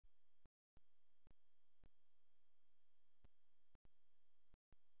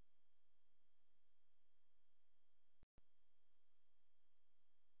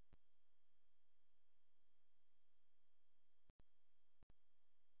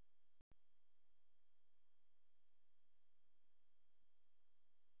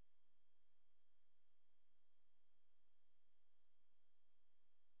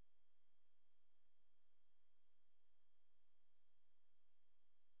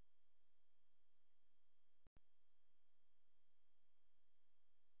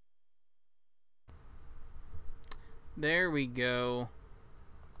There we go.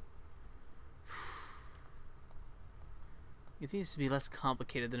 It needs to be less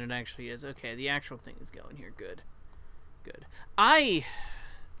complicated than it actually is. Okay, the actual thing is going here. Good. Good. Hey,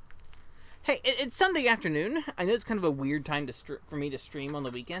 it's Sunday afternoon. I know it's kind of a weird time for me to stream on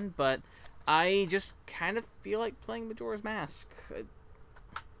the weekend, but I just kind of feel like playing Majora's Mask.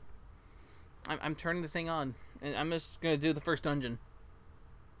 I'm turning the thing on, and I'm just going to do the first dungeon.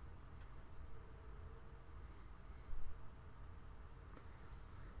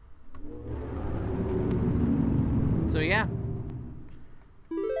 So yeah.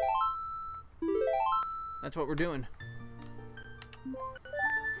 That's what we're doing.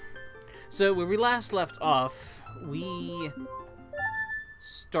 So where we last left off, we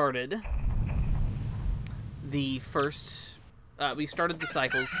started the first... we started the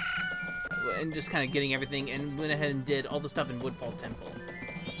cycles and just kind of getting everything, and went ahead and did all the stuff in Woodfall Temple.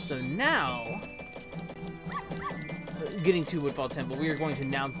 So now, getting to Woodfall Temple, we are going to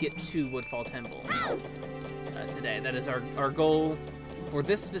now get to Woodfall Temple today. That is our goal for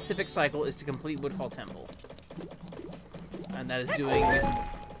this specific cycle, is to complete Woodfall Temple. And that is doing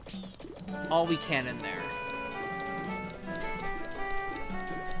all we can in there.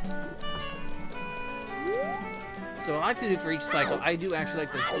 So what I like to do for each cycle, I do actually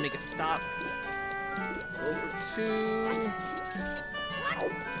like to make a stop over to...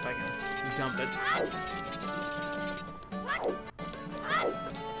 if I can jump it.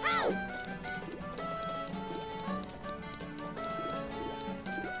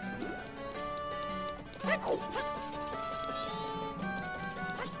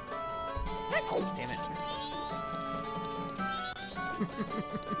 Damn it.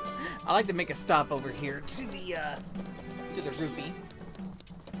 I like to make a stop over here to the rupee.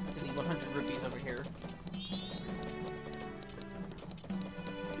 To the 100 rupees over here.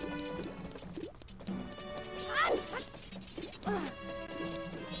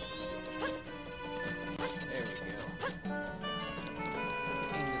 There we go.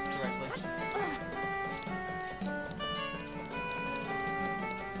 Aim this correctly.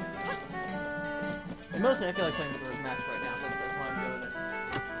 And mostly I feel like playing Majora's Mask right now, so that's why I'm doing it.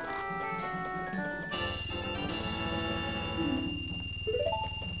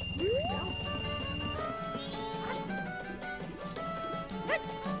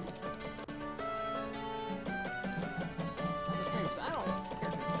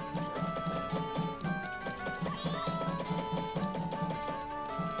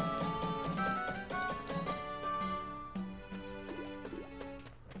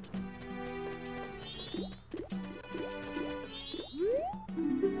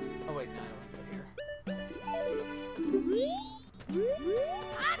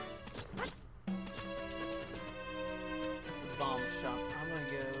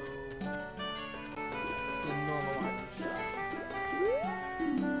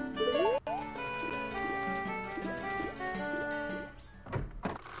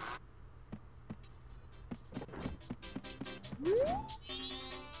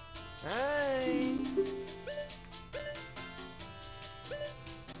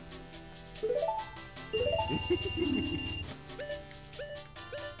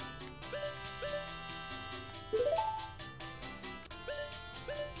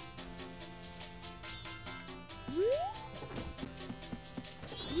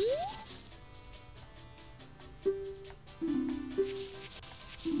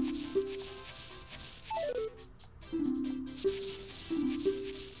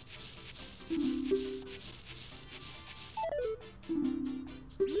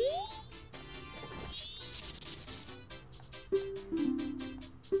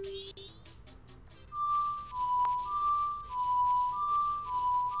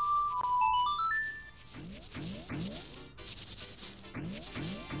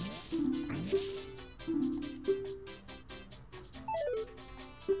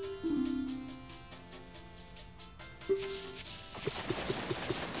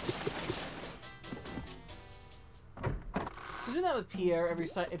 With Pierre,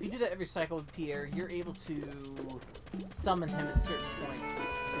 if you do that every cycle with Pierre, you're able to summon him at certain points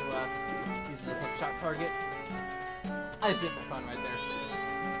to use as a hookshot target. I just did it for fun right there.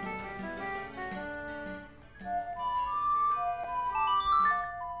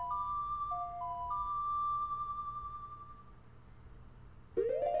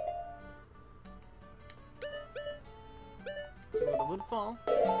 So go to Woodfall.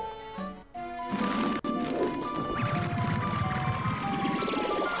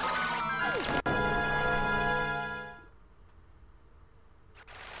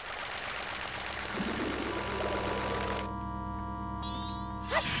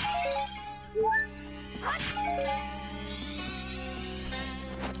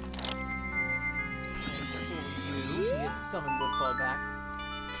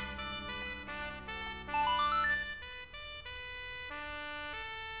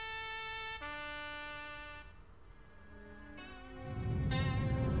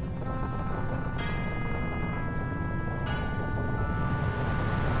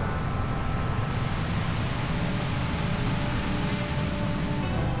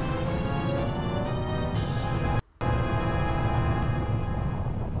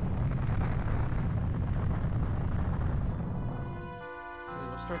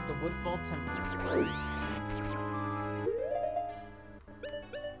 start the Woodfall Temple.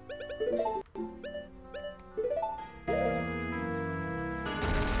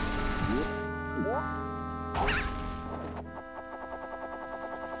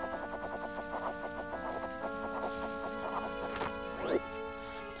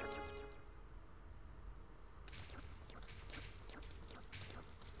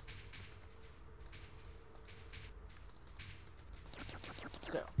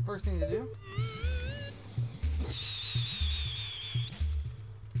 So, first thing to do.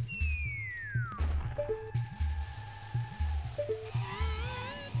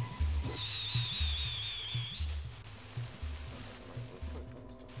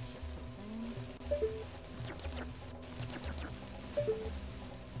 Check something.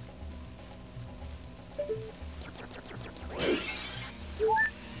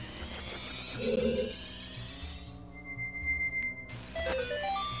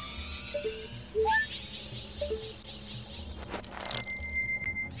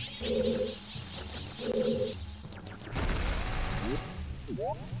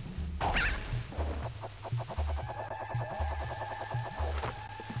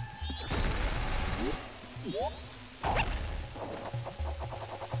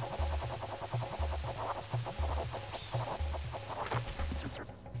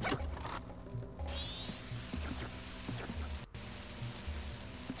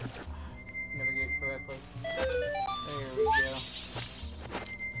 Never get it correctly. There we go.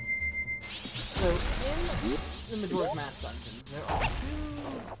 So, in the Majora's Mask dungeons, there are two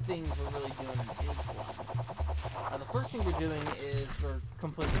things we're really doing in each one. The first thing we're doing is we're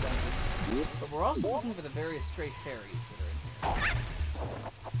completing the dungeon, but we're also looking for the various stray fairies that are in here.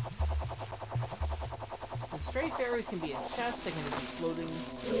 The stray fairies can be in chests, they can just be floating.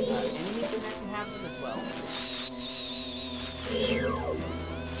 Enemies can have them as well.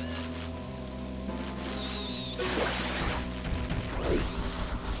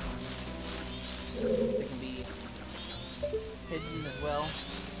 They can be hidden as well.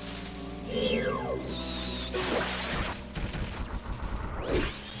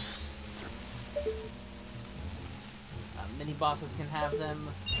 Mini bosses can have them.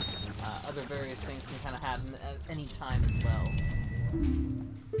 Other various things can kind of have them at any time as well.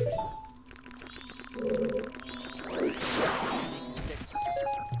 Sticks.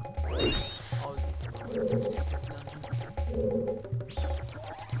 Always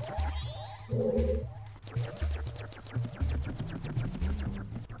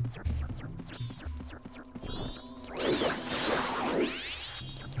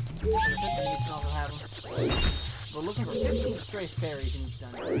we're looking for 15 stray fairies in each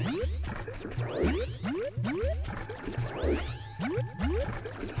dungeon.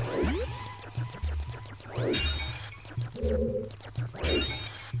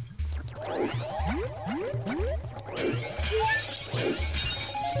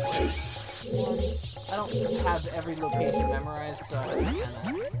 I don't have every location memorized, so I have to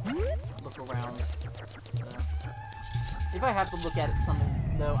kind of look around. So, if I have to look at it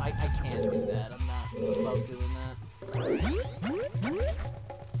something, though, I can do that. I'm not above doing that.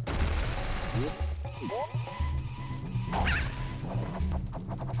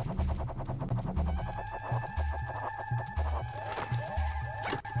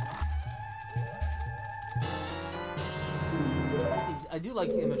 I do like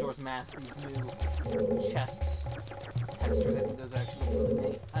in Majora's Mask these new chests textures. I think those actually look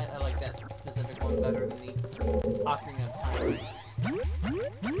really neat. I like that specific one better than the Ocarina of Time.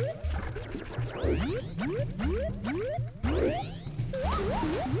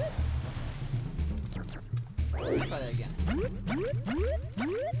 Let's try that again.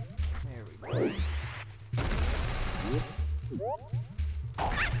 There we go.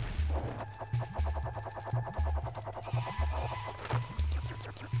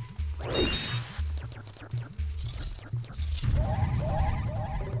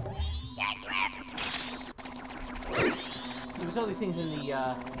 There's all these things in the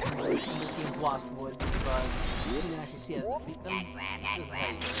in this game's Lost Woods, but you can actually see how to defeat them. This is how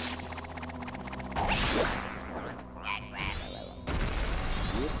you do it.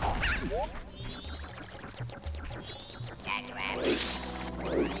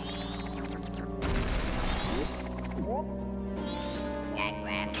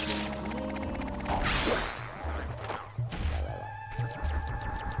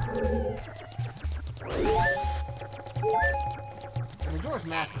 Majora's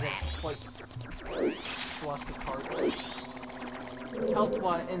Mask is actually quite flushed with parts.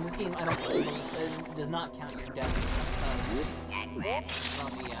 Health-wise, in this game, I don't believe it does not count your deaths on your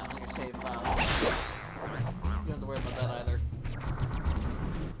save files. You don't have to worry about that either.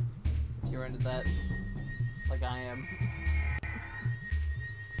 excited that, like I am.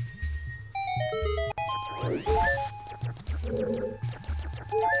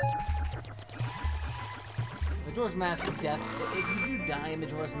 Majora's Mask is death. If you do die in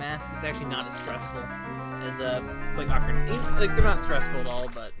Majora's Mask, it's actually not as stressful as like Ocarina. Like they're not stressful at all,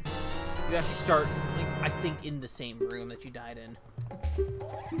 but you actually start, like, I think, in the same room that you died in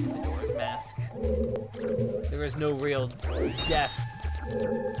Majora's Mask. There is no real death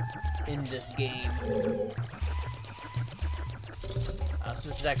in this game. So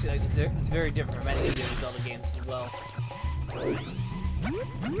this is actually, like, it's very different from any of the Zelda games as well.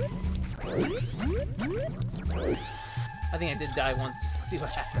 I think I did die once just to see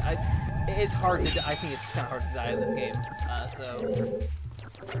what happened. It's hard to. I think it's kind of hard to die in this game. So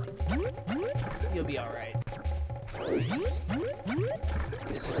you'll be all right.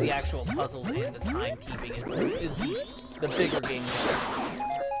 It's just the actual puzzles and the timekeeping is the bigger game.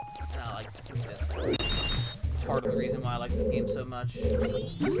 And I think that's part of the reason why I like this game so much. Yeah,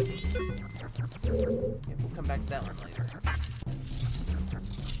 we'll come back to that one later.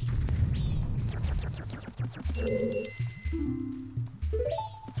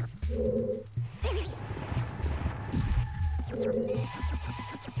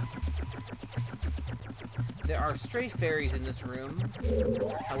 There are stray fairies in this room.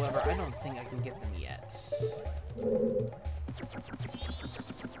 However, I don't think I can get them yet.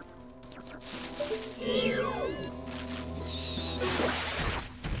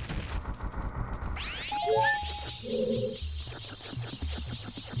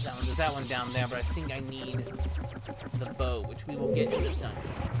 There's that one down there, but I think I need the bow, which we will get in this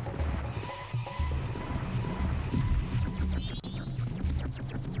dungeon.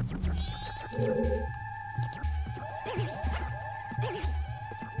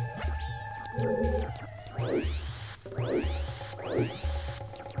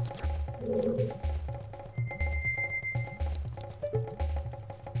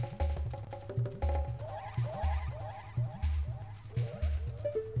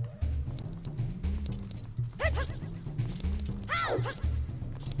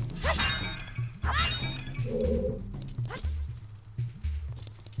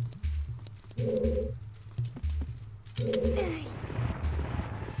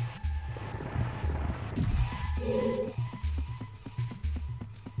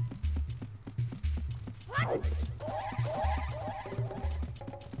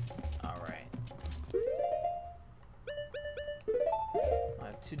 I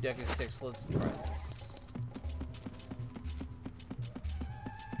have 2 deck of sticks, let's try this.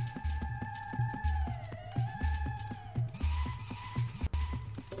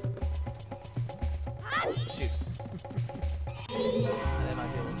 Shoot. That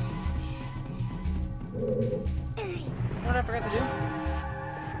might be a little too much. What I forgot to do?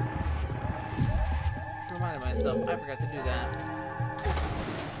 Just reminded myself, I forgot to do that.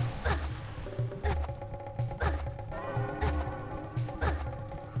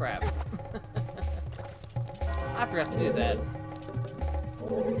 Crap. I forgot to do that.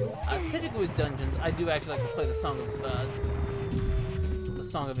 Typically with dungeons, I do actually like to play the Song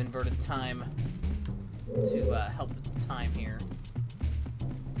of Inverted Time to help with the time here.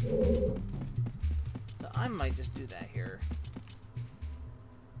 So I might just do that here.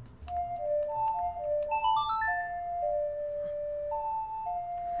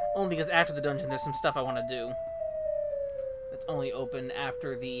 Only because after the dungeon, there's some stuff I want to do. It's only open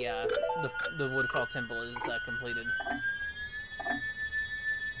after the Woodfall Temple is completed.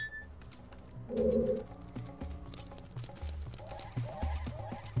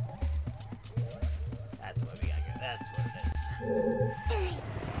 That's what we gotta get. That's what it is.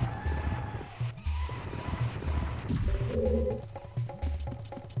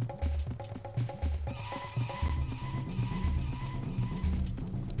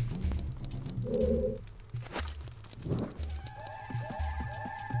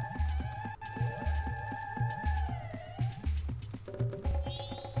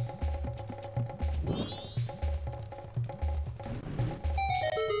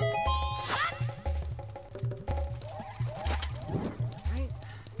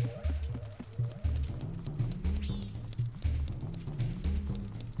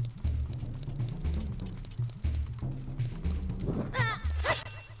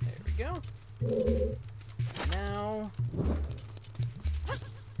 Now,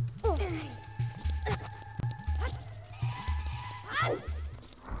 open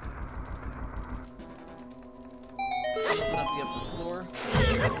up the upper floor.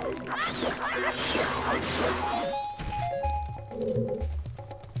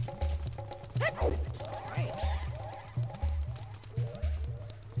 Alright.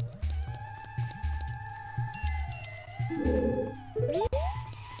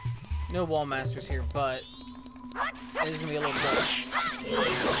 No wall masters here, but it is gonna be a little better.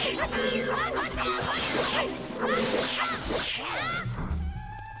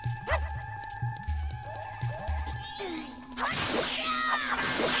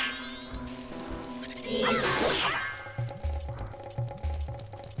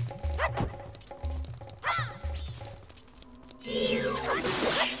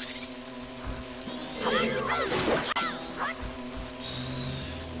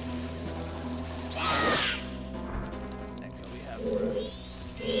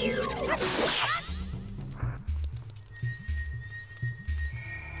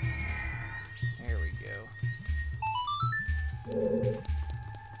 There we go.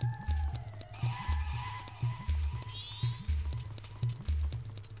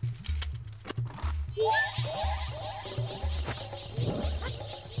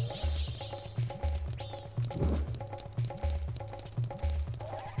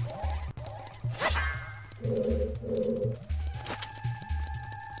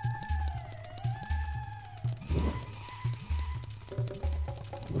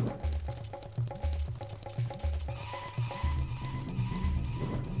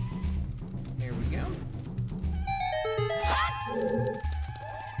 There we go.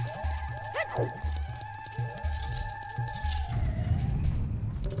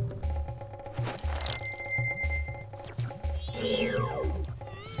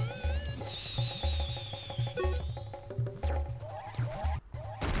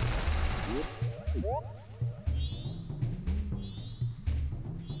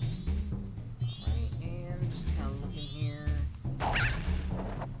 Alright, and just kind of looking here.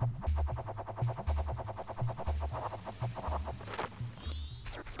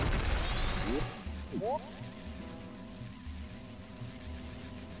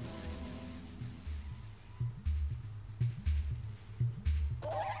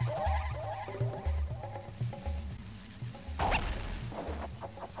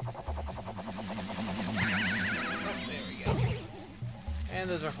 And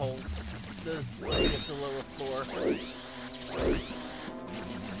those are holes. Those lead up to the lower floor.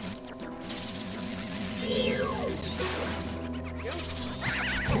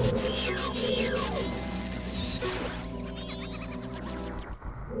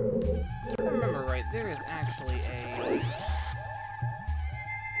 If I remember right, there is actually a...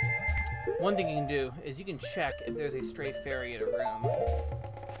 One thing you can do is you can check if there's a stray fairy in a room.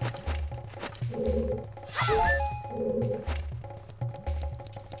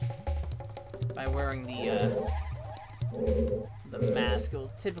 By wearing the mask, it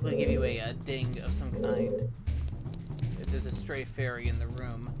will typically give you a ding of some kind if there's a stray fairy in the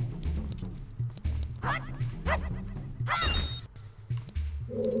room.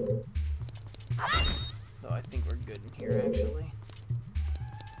 Though I think we're good in here, actually.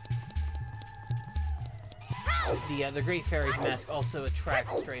 The Great Fairy's mask also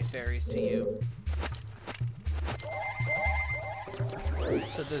attracts stray fairies to you.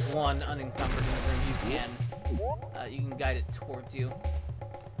 So if there's one unencumbered in the room, you can guide it towards you.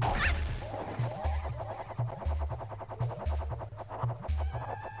 That's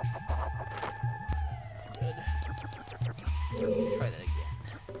good. Let's try that again.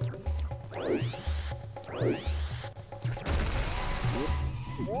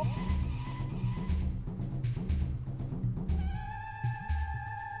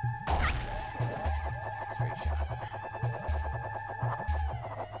 Straight shot.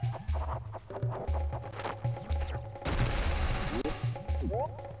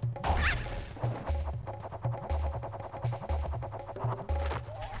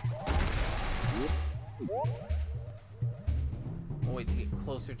 We'll wait to get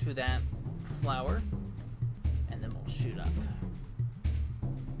closer to that flower, and then we'll shoot up.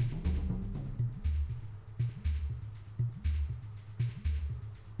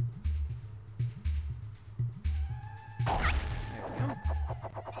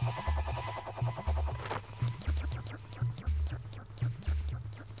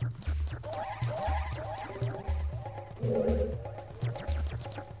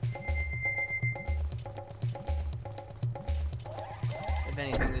 If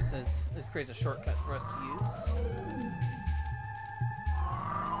anything, this creates a shortcut for us to use.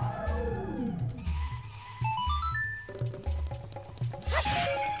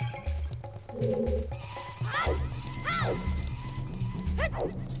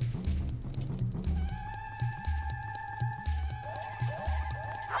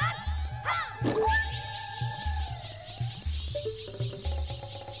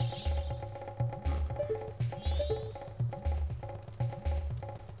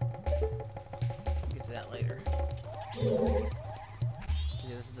 Get to that later.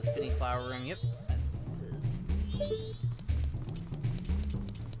 Yeah, this is is the spinny flower room. Yep, that's what this is.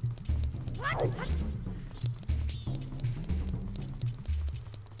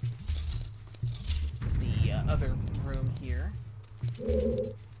 This is the other room here.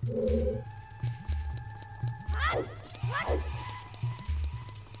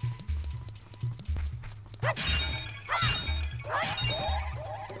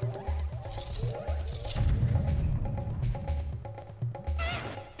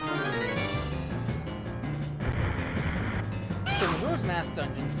 So Majora's Mask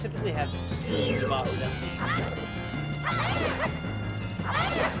dungeons typically have 2 boss enemies.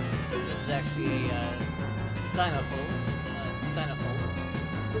 This is actually Dinofulls.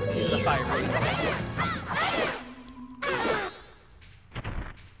 These are the fire breathing.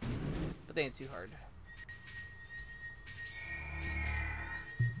 But they ain't too hard.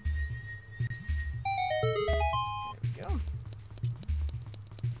 There we go.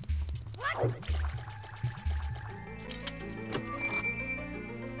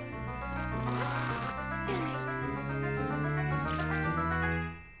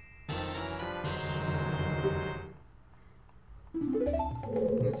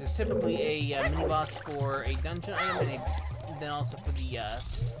 This is typically a mini-boss for a dungeon item, and then also for the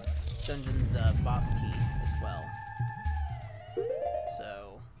dungeon's boss key as well.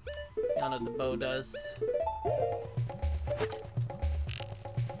 So, y'all know what the bow does.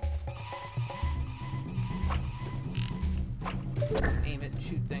 Aim it,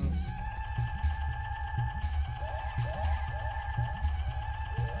 shoot things.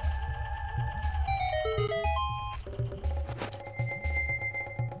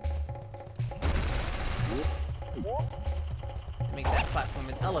 Make that platform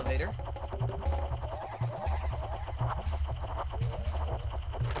an elevator.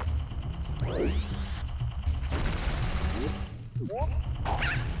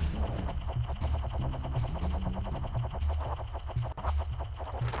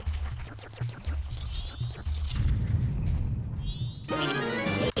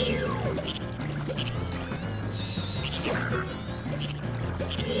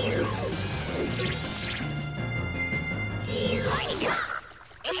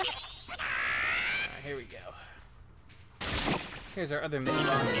 Here we go. Here's our other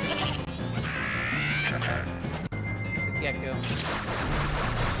mini-boss. The gecko.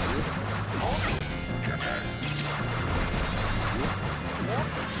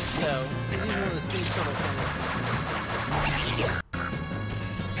 So, he's using one of the speed turtle things.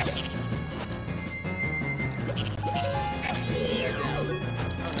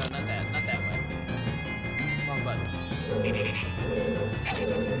 Oh no, not that way. Wrong button.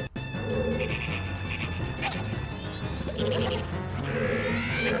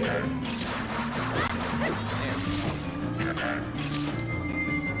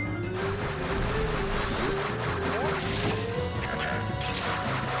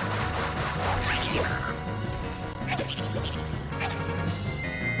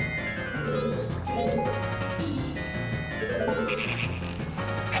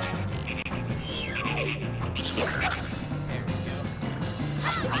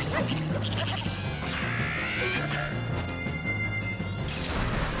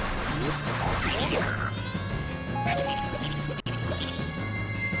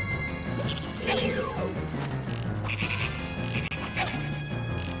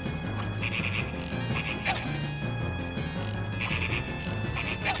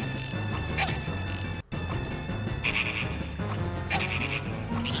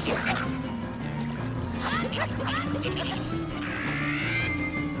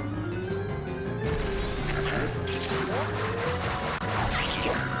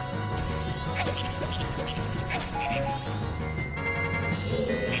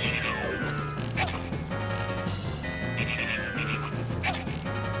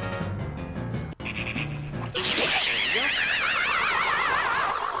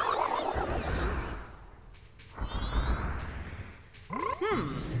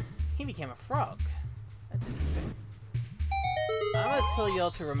 He became a frog. That's interesting. I'm gonna tell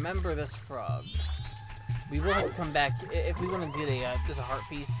y'all to remember this frog. We will have to come back if we want to get there's a heart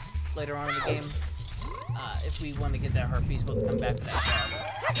piece later on in the game. If we want to get that heart piece, we'll have to come back to that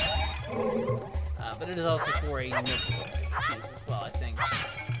frog. But it is also for a notebook piece as well, I think.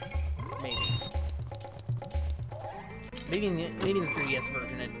 Maybe in the 3DS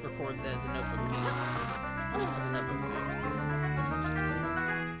version it records that as a notebook piece. As a notebook book.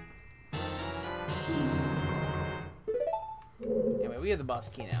 Anyway, we have the boss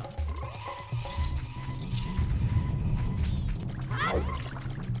key now.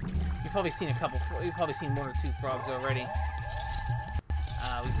 You've probably seen a couple. You've probably seen 1 or 2 frogs already.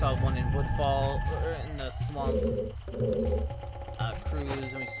 We saw one in Woodfall, in the Swamp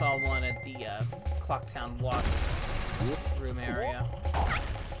Cruise, and we saw one at the Clocktown Wash room area.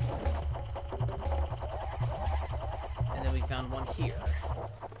 And then we found one here.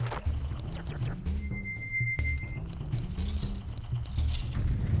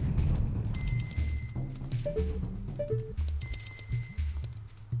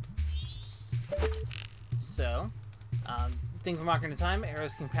 So, thing from Ocarina of Time,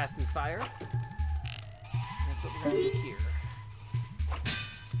 arrows can pass through fire. That's what we're going to do here.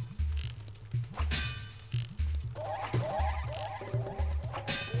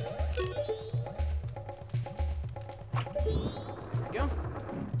 There we go.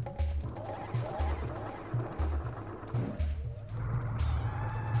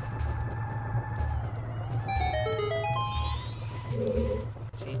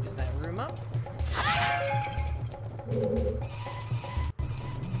 Changes that room up.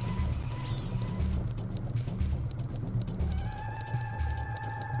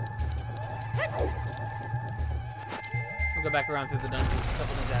 We'll go back around through the dungeons. A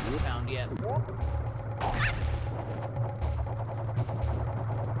couple things I haven't found yet.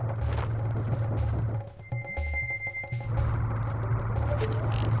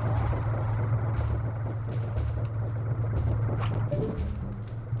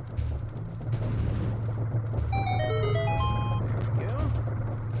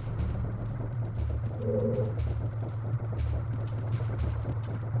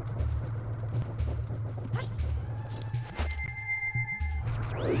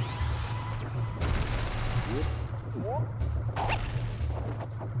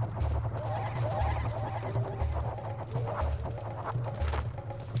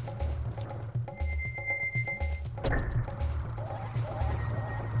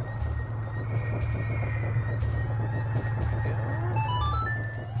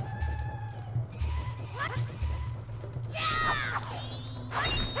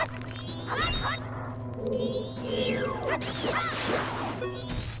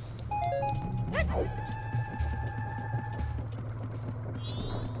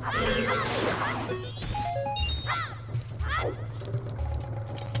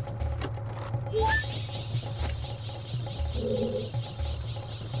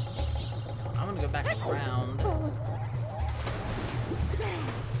 I'm gonna go back around.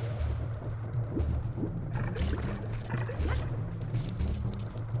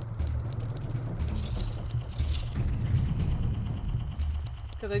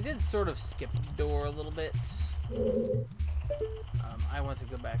 Because I did sort of skip the door a little bit. I want to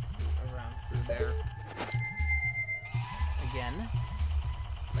go back around through there again.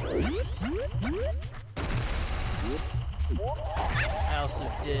 I also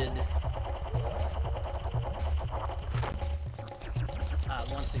did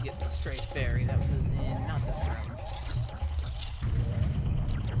want to get the stray fairy that was in not this room.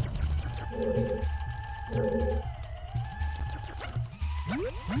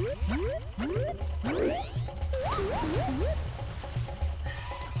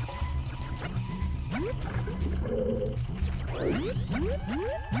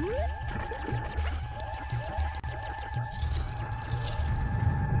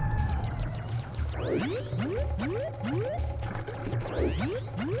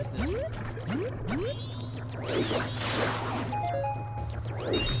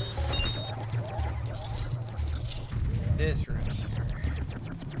 This room.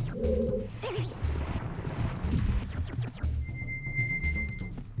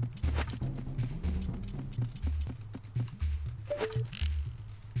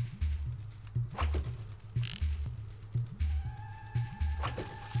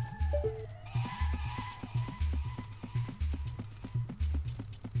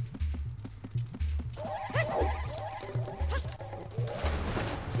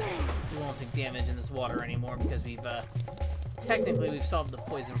 We won't take damage in this water anymore because we've technically we've solved the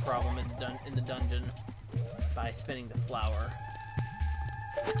poison problem in the dungeon by spinning the flower.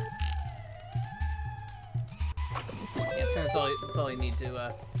 Yeah, that's all you need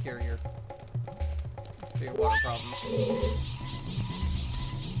to cure your water problems.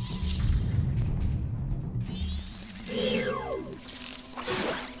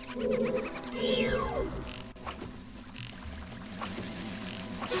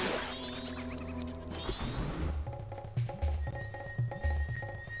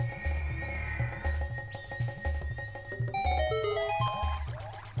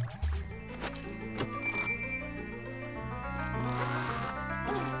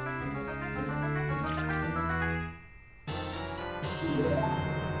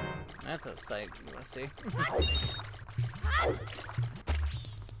 That's a sight you want to see.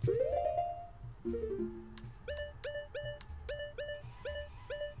 Alright.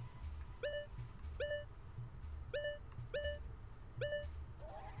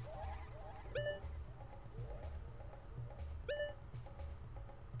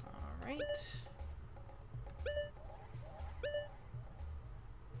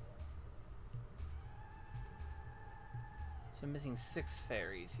 So I'm missing 6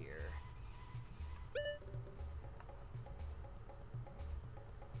 fairies here.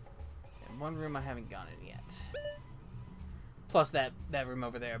 And one room I haven't gone in yet. Plus that room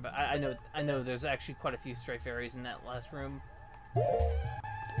over there, but I know there's actually quite a few stray fairies in that last room.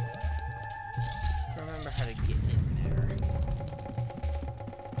 Remember how to get in there.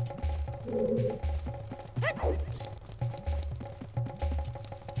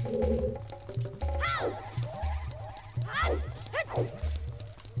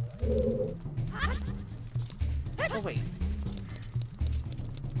 Oh wait.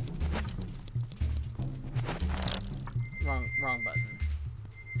 Wrong button.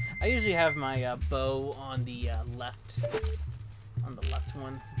 I usually have my bow on the left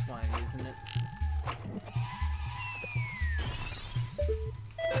one. That's why I'm using it. Right.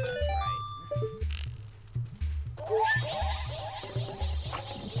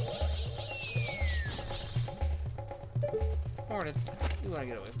 Hornets, you want to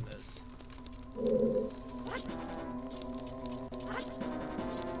get away from those.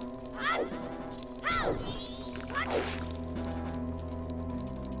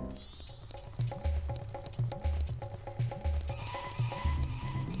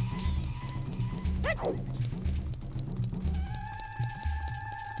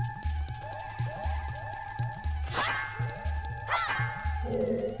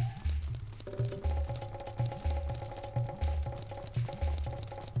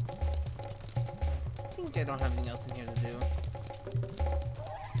 I don't have anything else in here to do.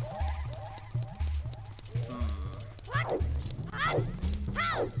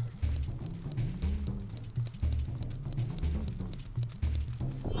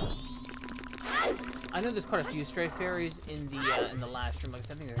 I know there's quite a few stray fairies in the last room. Like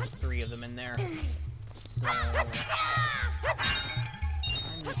I think there's 3 of them in there. So I'm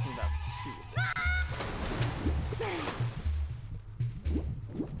missing about 2 of them.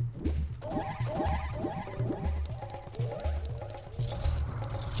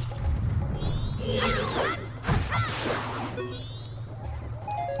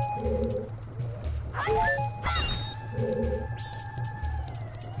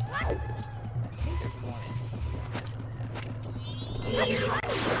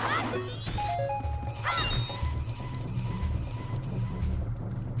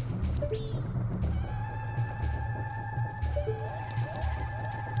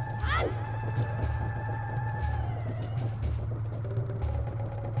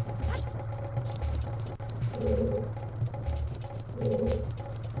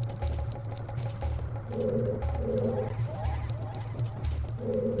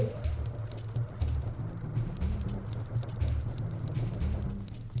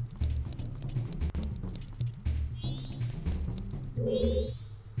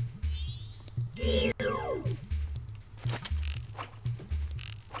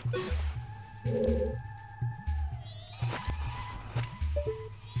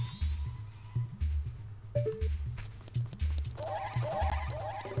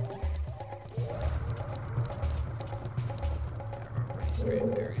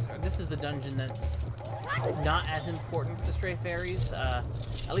 This is the dungeon that's not as important for the stray fairies, at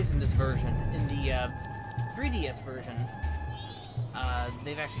least in this version. In the 3DS version,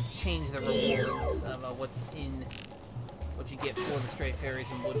 they've actually changed the rewards of what you get for the stray fairies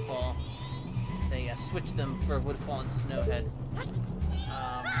in Woodfall. They switched them for Woodfall and Snowhead.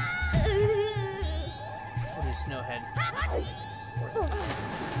 What is Snowhead?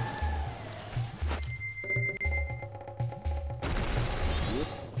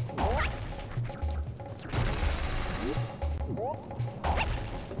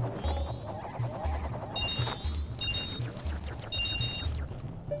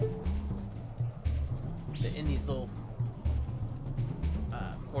 In these little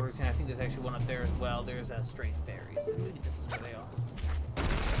quarters, and I think there's actually one up there as well. There's stray fairies. Maybe this is where they are.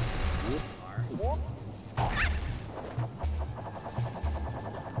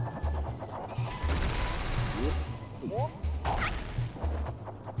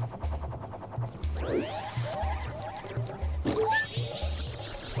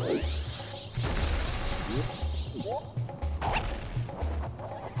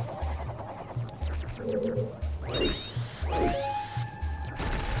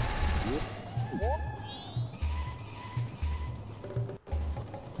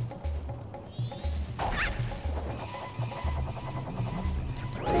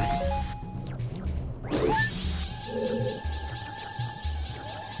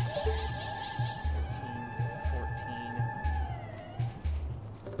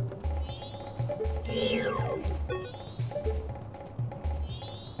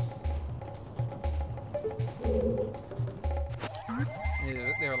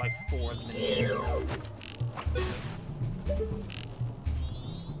 there are like 4 of them in here, so.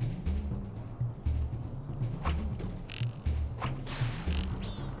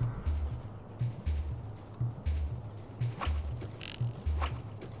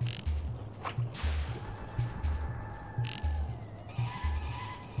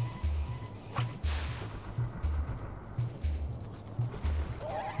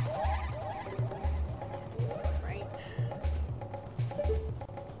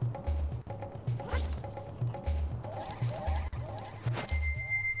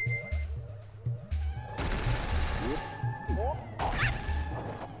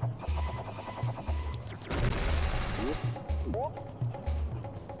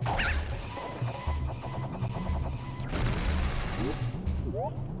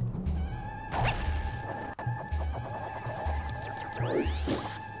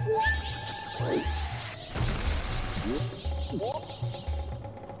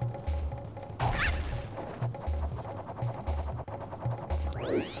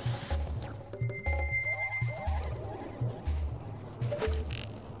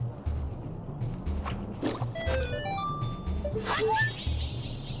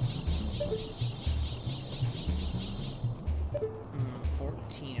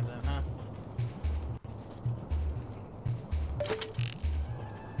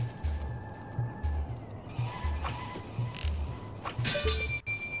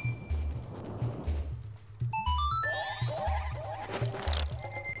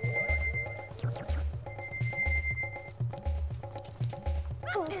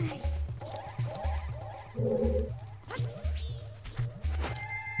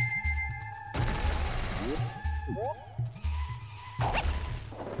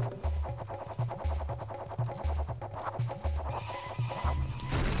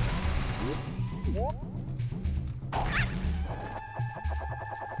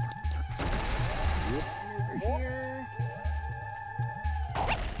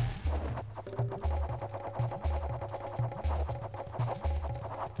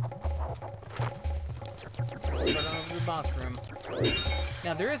 Boss room.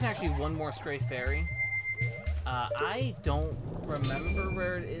 Now there is actually one more stray fairy. I don't remember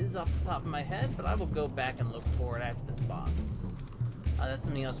where it is off the top of my head, but I will go back and look for it after this boss. That's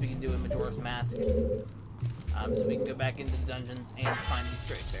something else we can do in Majora's Mask. So we can go back into the dungeons and find these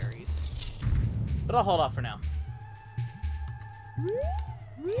stray fairies. But I'll hold off for now.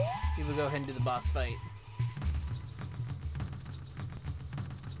 We will go ahead and do the boss fight.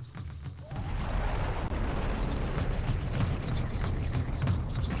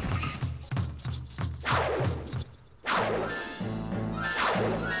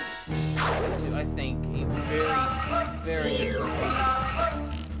 I think a very, very good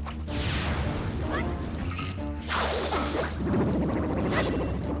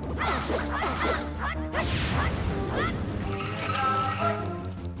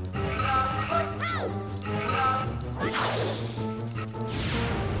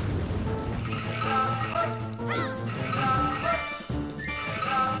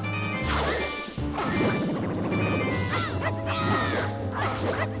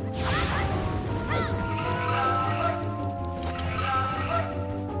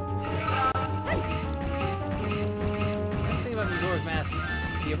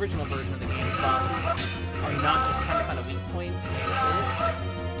the original version of the game's bosses are not just trying to find a weak point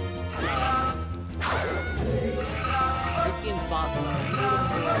this game's bosses are a little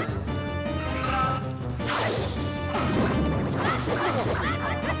more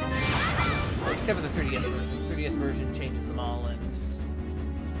except for the 3DS version. The 3DS version changes them all and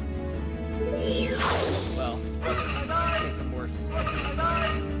well, makes them worse.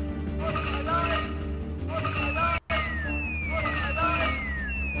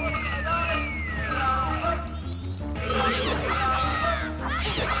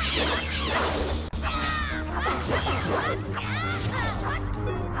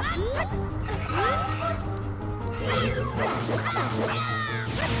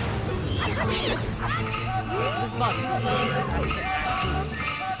 This boss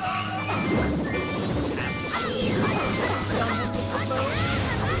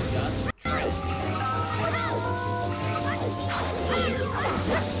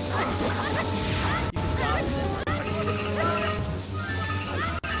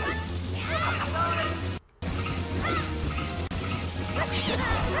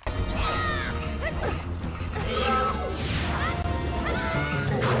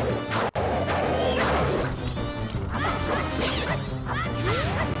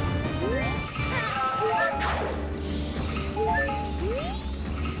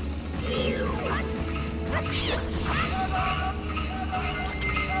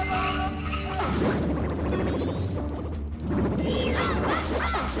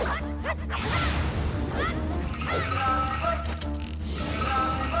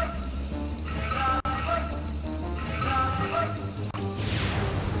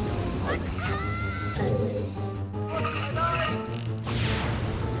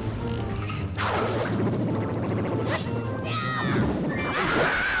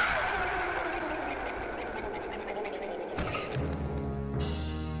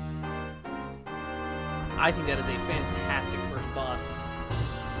I think that is a fantastic first boss.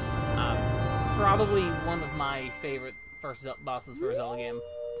 Probably one of my favorite first bosses for a Zelda game.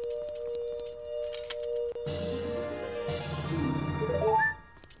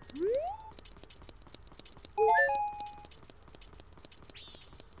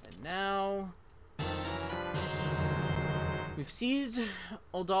 And now we've seized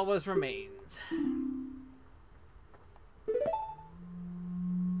Odalwa's remains.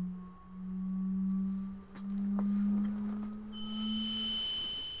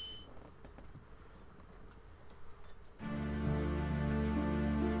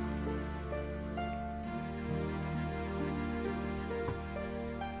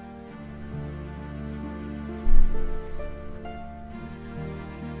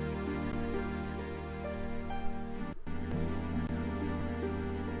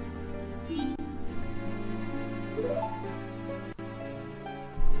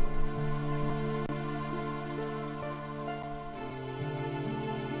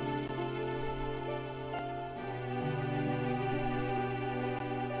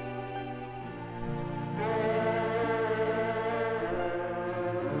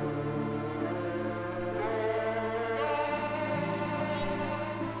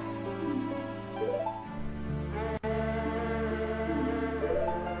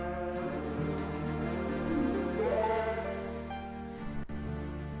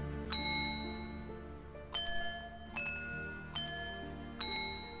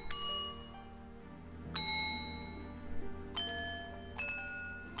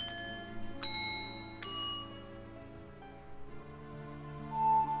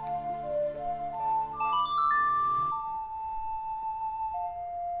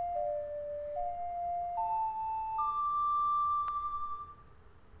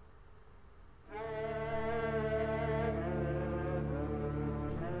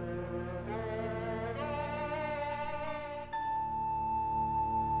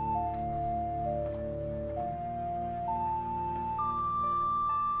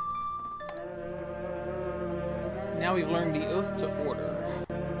 Now we've learned the Oath to Order.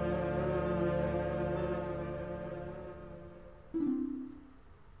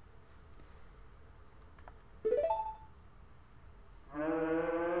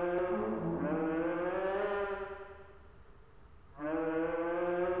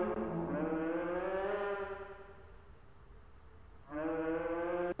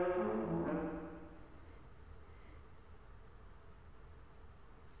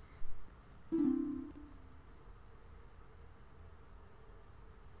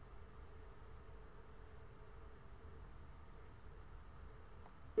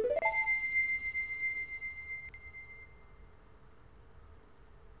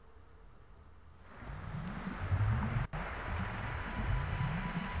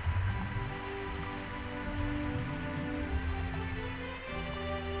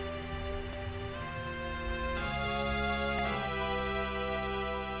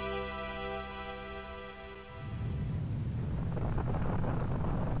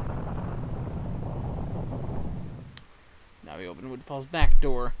 Now we open Woodfall's back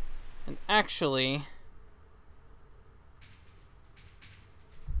door. And actually,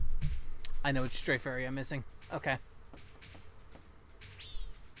 I know which strafe area I'm missing. Okay.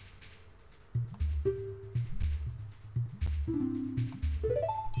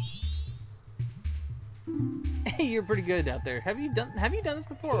 Hey, you're pretty good out there. Have you done this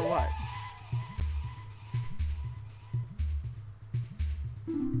before or what?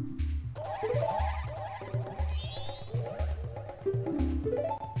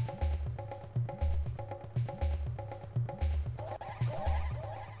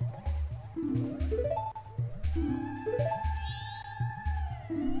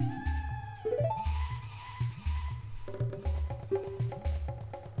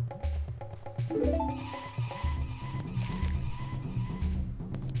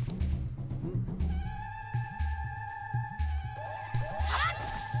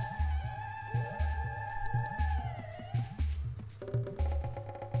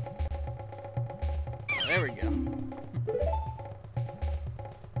 There we go.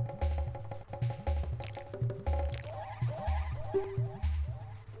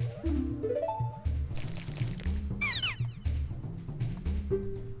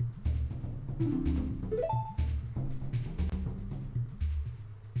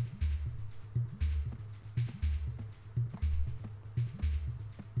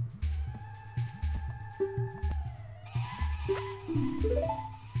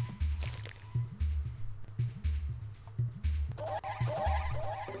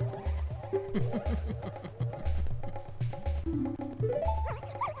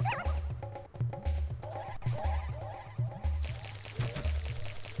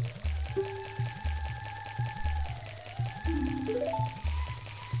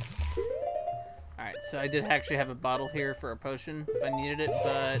 Alright, so I did actually have a bottle here for a potion if I needed it,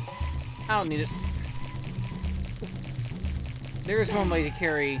 but I don't need it. There is one way to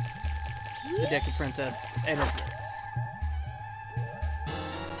carry the Deku Princess, and it's this.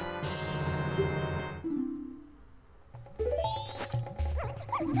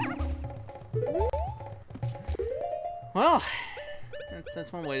 Well,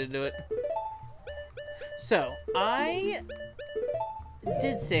 that's one way to do it. So, I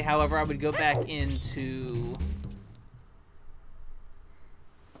did say, however, I would go back into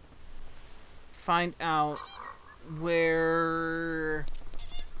find out where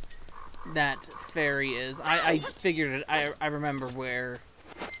that fairy is. I figured it. I remember where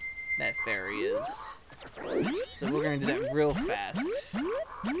that fairy is. So we're going to do that real fast.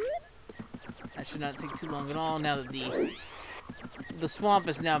 That should not take too long at all now that the swamp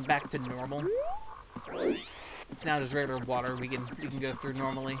is now back to normal. It's now just regular water we can go through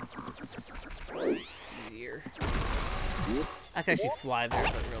normally. It's easier. I can actually fly there,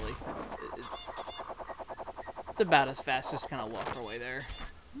 but really, it's about as fast. Just kind of walk our way there.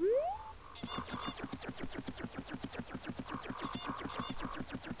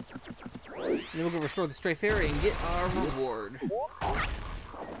 And then we'll go restore the stray fairy and get our reward.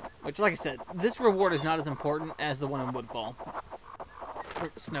 Which, like I said, this reward is not as important as the one in Woodfall. Or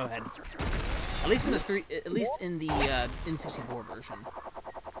Snowhead. At least in the N64 version.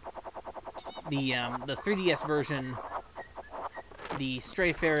 The 3DS version, the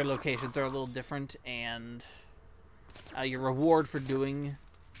stray fairy locations are a little different, and your reward for doing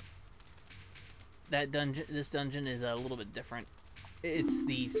that this dungeon is a little bit different. It's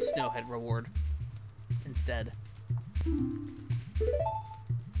the Snowhead reward instead.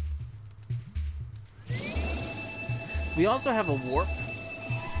 We also have a warp.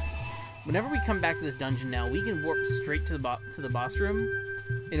 Whenever we come back to this dungeon now, we can warp straight to the boss room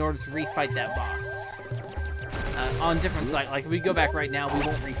in order to refight that boss. On different sides, like if we go back right now, we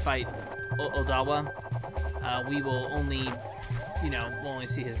won't refight Odawa. We will only, we'll only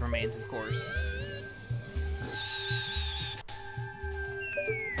see his remains, of course.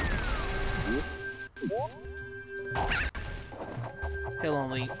 He'll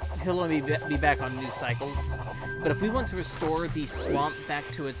only be back on new cycles. But if we want to restore the swamp back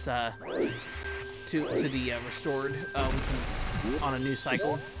to its to the restored, we can on a new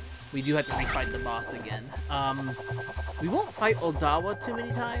cycle. We do have to refight the boss again. We won't fight Odawa too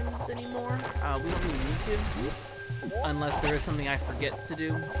many times anymore. We don't really need to, unless there is something I forget to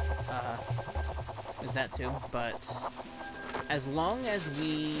do. There's that too. But as long as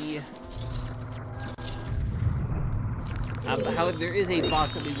we however, there is a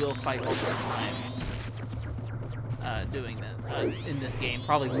boss that we will fight multiple times doing that in this game.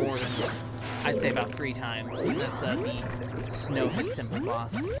 Probably more than, I'd say about 3 times. And that's the Snowhead Temple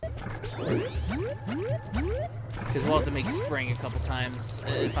boss. Because we'll have to make spring a couple times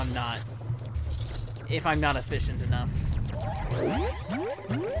if I'm not efficient enough.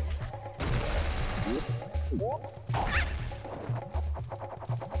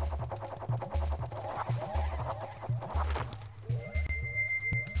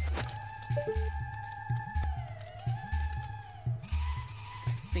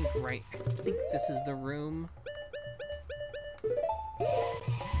 I think this is the room.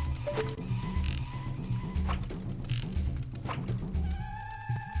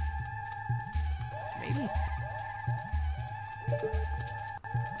 Maybe.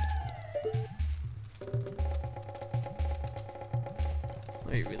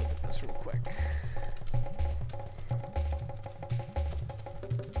 Let me relook at this real quick.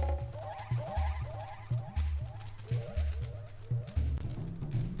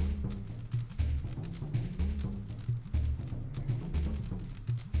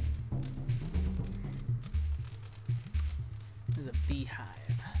 Beehive.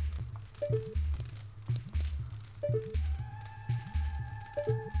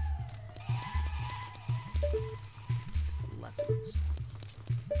 To the left of this.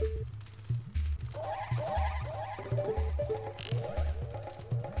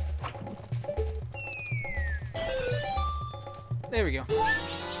 There we go.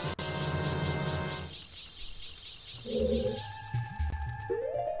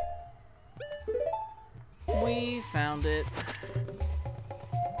 We found it.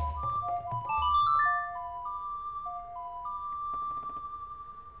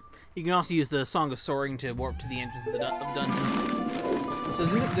 You can also use the Song of Soaring to warp to the entrance of the dungeon. So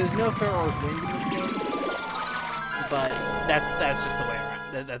there's no Pharaoh's Wind in this game, but that's just the way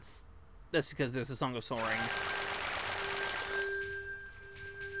around. That's because there's a Song of Soaring.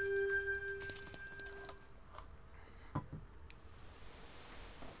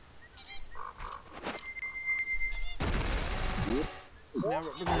 So now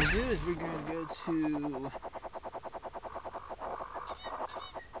what we're going to do is we're going to go to...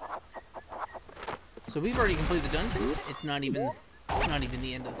 So we've already completed the dungeon. It's not even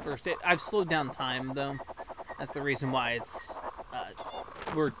the end of the first day. I've slowed down time, though. That's the reason why it's...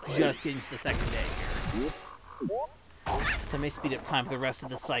 we're just getting to the second day here. So I may speed up time for the rest of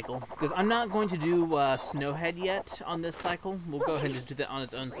this cycle. Because I'm not going to do Snowhead yet on this cycle. We'll go ahead and just do that on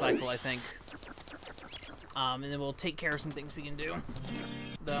its own cycle, I think. And then we'll take care of some things we can do,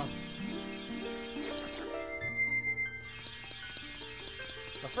 though.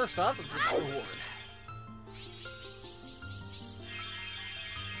 But first off, let's get the reward.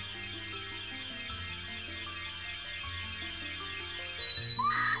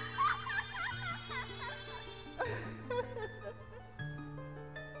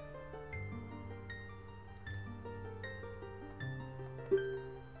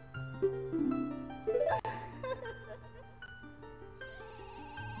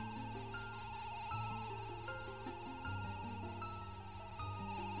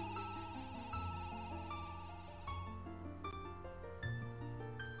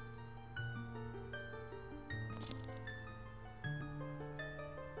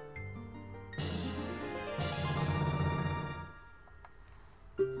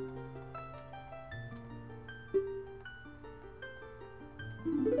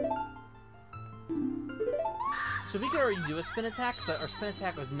 So we could already do a spin attack, but our spin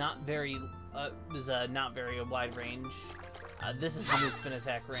attack was not very, not very a wide range. This is the new spin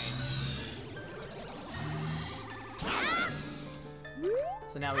attack range.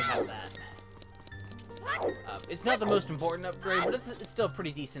 So now we have that. It's not the most important upgrade, but it's still a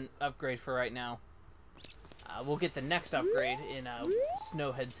pretty decent upgrade for right now. We'll get the next upgrade in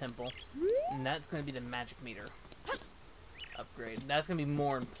Snowhead Temple, and that's going to be the magic meter upgrade. That's going to be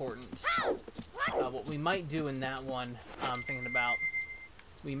more important. What we might do in that one, I'm thinking about,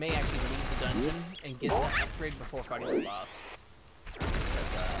 we may actually leave the dungeon and get that upgrade before fighting the boss.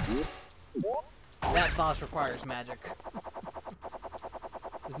 Because, that boss requires magic.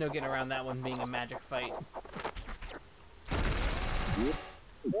 There's no getting around that one being a magic fight.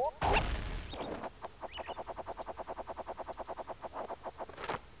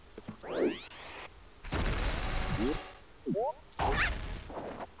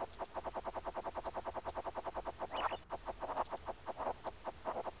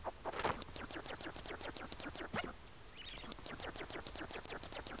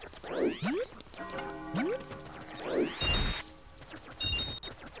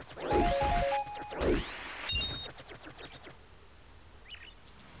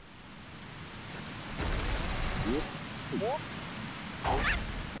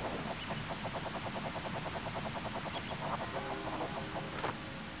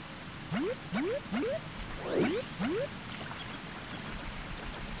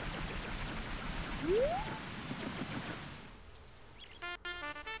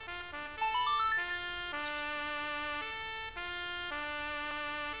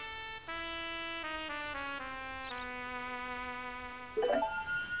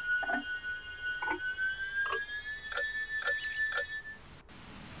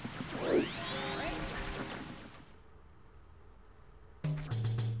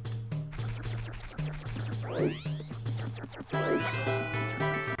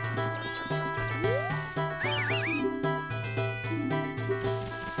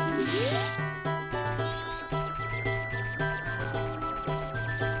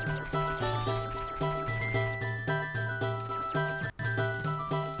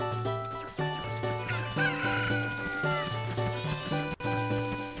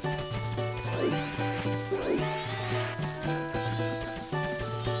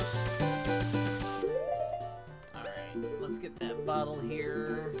 Bottle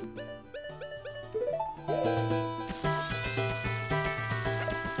here.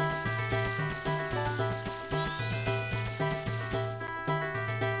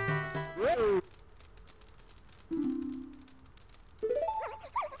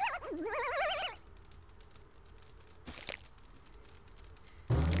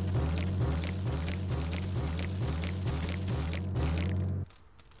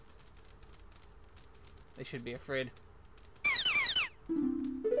 They should be afraid.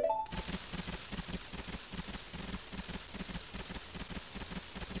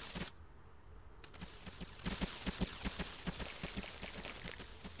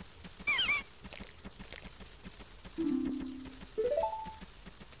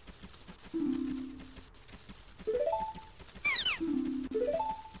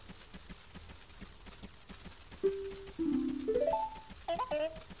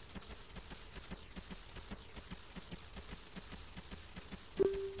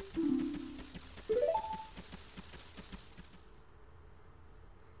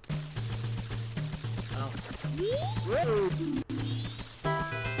 They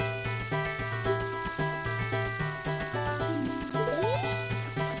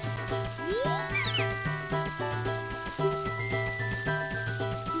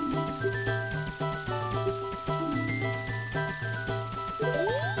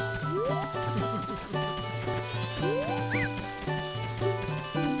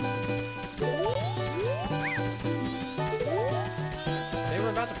were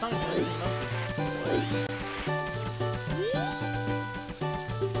about to punish me with some monkey.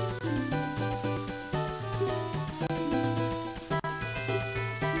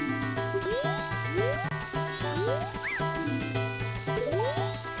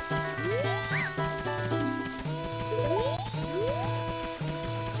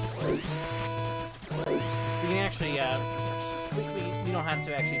 We can actually, we don't have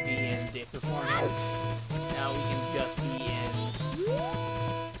to actually be in Deku form here. Now we can just be in...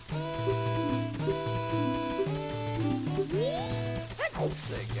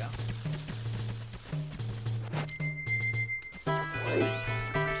 There you go.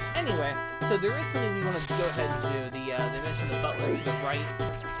 Anyway, so there is something we want to go ahead and do. They mentioned the butler to the right.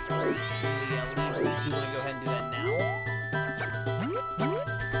 And the lead, we do want to go ahead and do that now.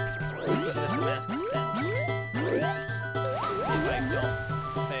 So that the mask of sense. If I don't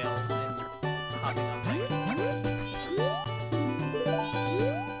fail in hopping on things.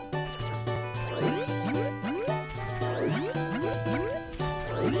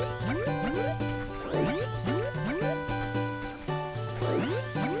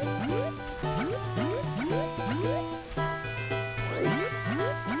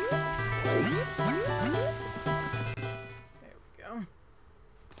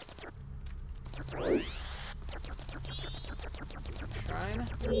 Shrine.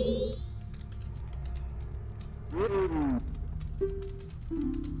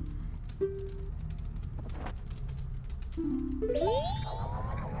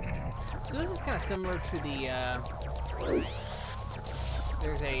 So this is kind of similar to the,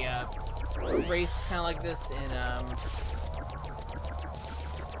 there's a, race kind of like this in,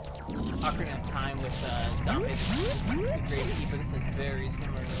 Ocarina of Time with, Dante the Great Keeper. This is very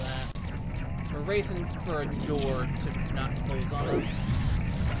similar to that. We're racing for a door to not close on us.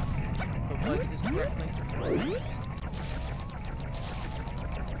 Hopefully I did this correctly.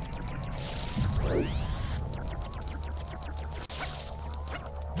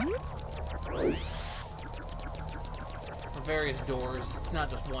 For various doors. It's not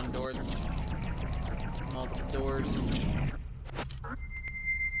just one door, it's multiple doors.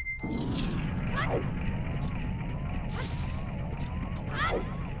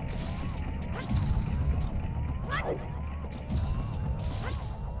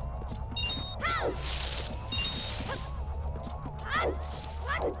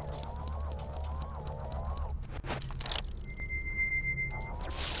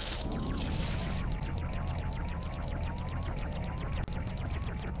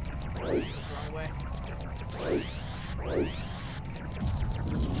 Wrong way.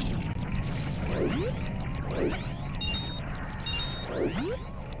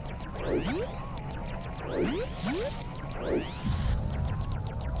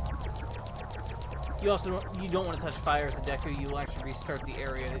 You don't want to touch fire as a Deku. You will actually restart the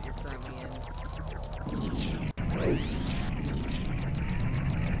area that you're currently in.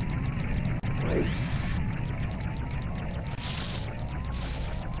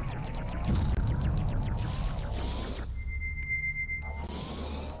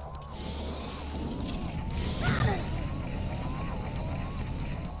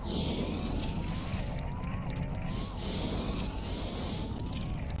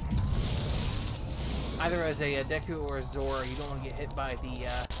 Either as a Deku or a Zora, you don't want to get hit by the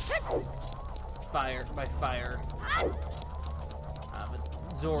fire. But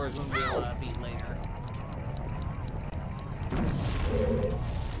Zora is going to be able to beat later.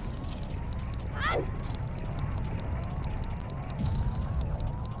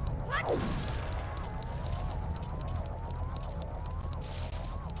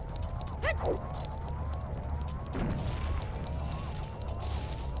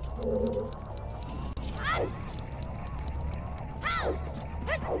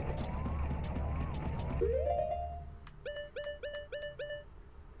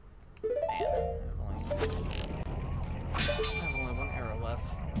 I have only one arrow left.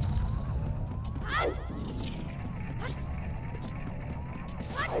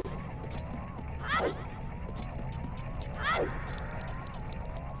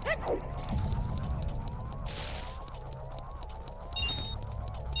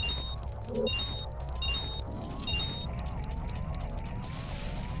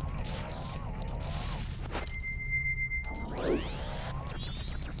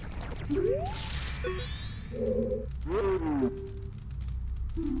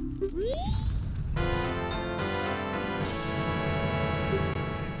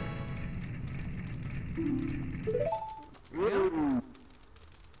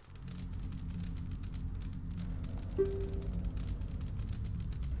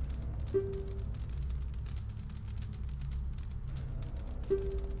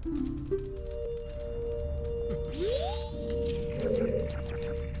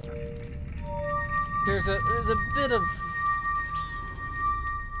 There's a bit of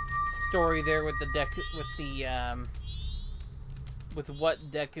story there with the with what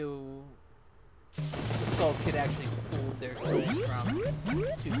Deku the Skull Kid actually pulled their soul from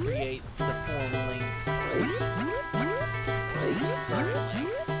to create the form Link.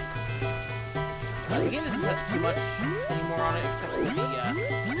 The game doesn't touch too much anymore on it, except for the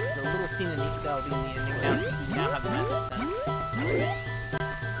little scene that'll be in the ending now, since we now have the Massive Sense.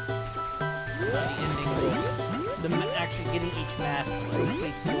 The ending, actually getting each mask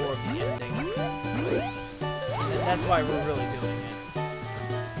completes more of the ending. And that's why we're really doing it.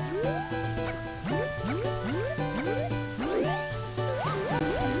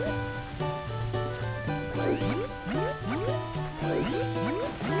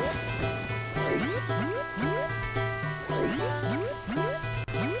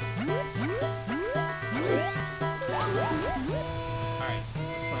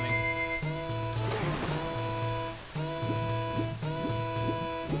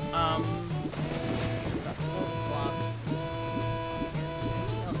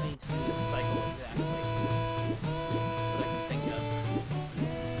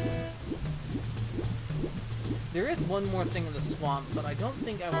 There is one more thing in the swamp, but I don't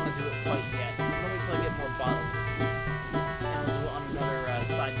think I want to do it quite yet. I'm going to wait till I get more bottles. And we'll do it on another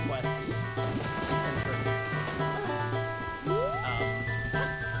side quest centric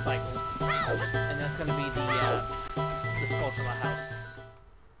cycle. And that's going to be the Skulltula house.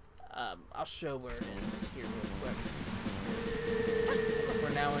 I'll show where it is here real quick.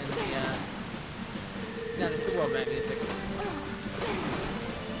 We're now in the now just the world map music.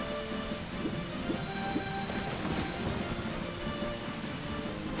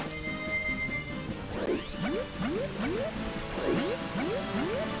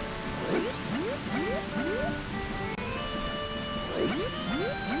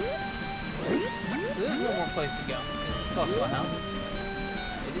 Place to go. It's the Skulltula house.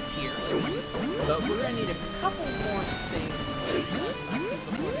 It is here. But we're gonna need a couple more things before we can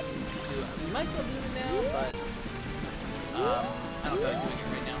do it. We might go do it now, but I don't feel like doing it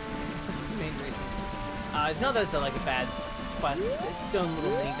right now. That's the main reason. It's not that it's like a bad quest. It's its own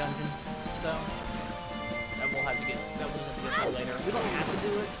little mini dungeon, so that we'll have to get to later. We don't have to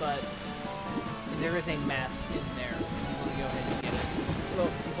do it, but there is a mask in there. If you want to go ahead and get it.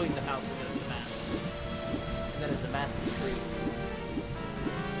 Well, complete the house, we'll get the mask. That is the Mask of Truth.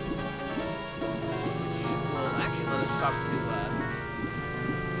 Which will actually let us talk to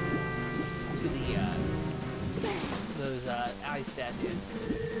those eye statues.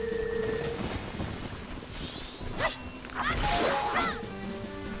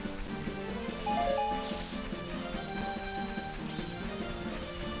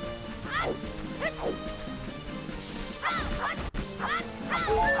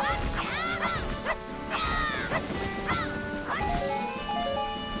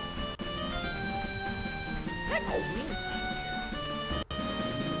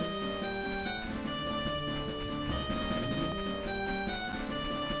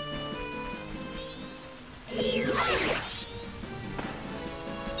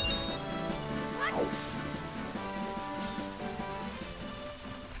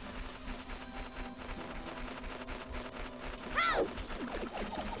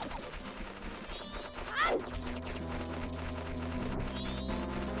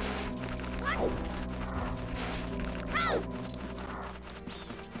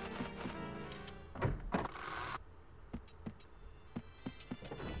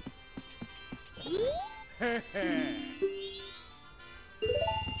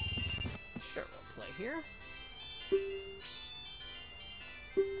 Sure, we'll play here.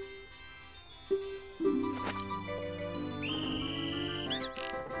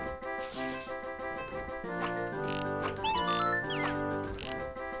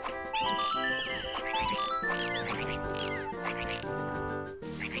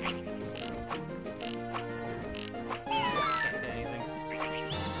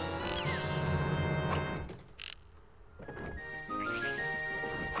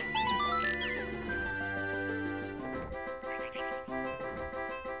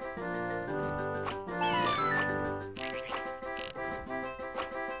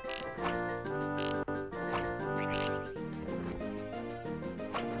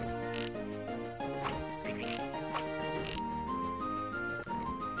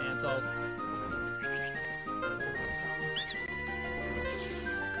 And it's all...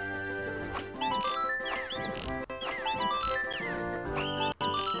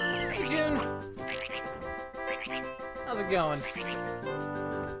 Hey, June! How's it going?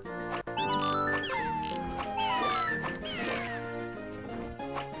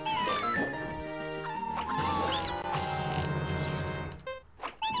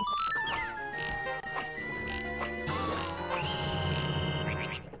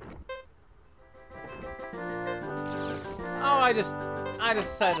 I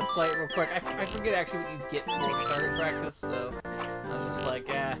just decided to play it real quick. I forget actually what you get for target practice, so I was just like,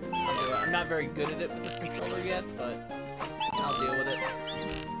 I'll do it. I'm not very good at it with this controller yet, but I'll deal with it.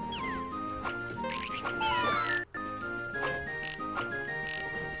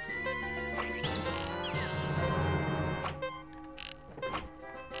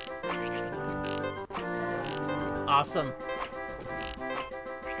 Awesome.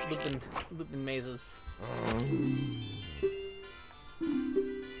 Looping mazes.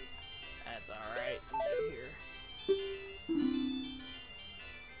 That's alright. I'm good here.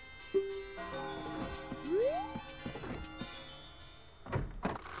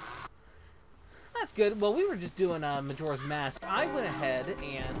 That's good. Well, we were just doing Majora's Mask. I went ahead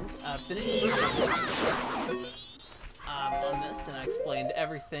and finished the on this, and I explained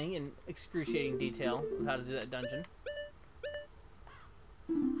everything in excruciating detail of how to do that dungeon.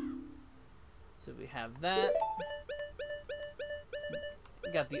 So we have that.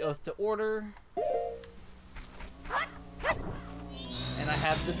 We got the Oath to Order. And I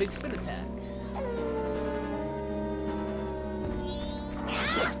have the big spin attack.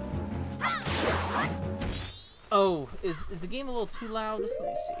 Oh, is the game a little too loud? Let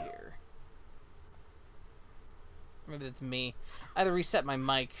me see here. Maybe that's me. I had to reset my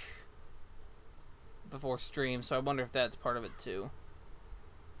mic before stream, so I wonder if that's part of it too.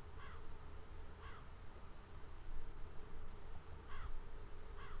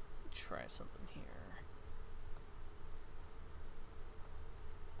 Try something here.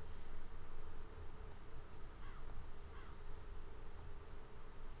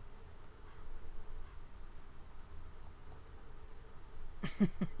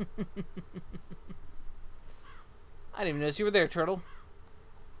 I didn't even notice you were there, Turtle.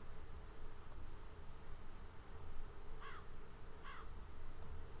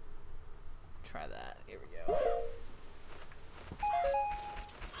 Try that. Here we go.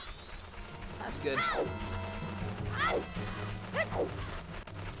 That's good.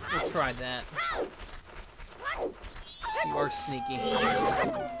 We'll try that. You are sneaky.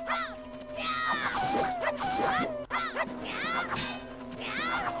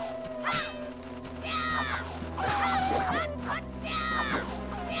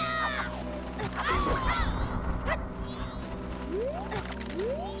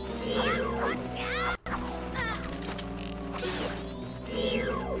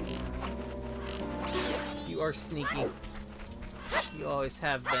 You are sneaky. You always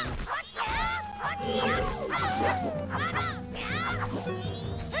have been.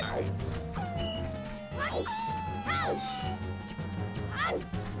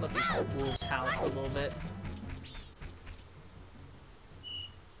 Let these wolves howl a little bit.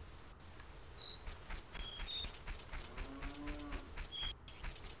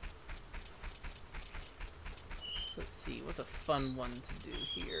 Let's see, what's a fun one to do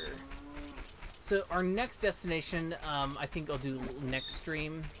here? So our next destination, I think I'll do next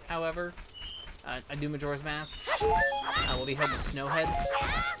stream, however. I do Majora's Mask. We'll be heading to Snowhead.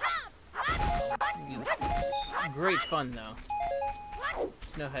 Great fun, though.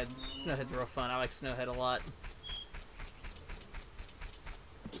 Snowhead's real fun. I like Snowhead a lot.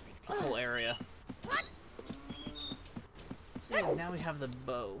 The whole area. So now we have the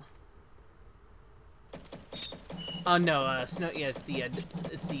bow. Oh no, snow. Yeah, it's the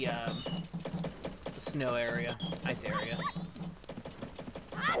snow area, ice area.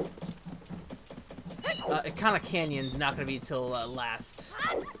 Kind of Canyon's not going to be till last.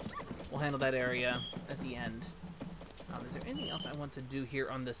 We'll handle that area at the end. Is there anything else I want to do here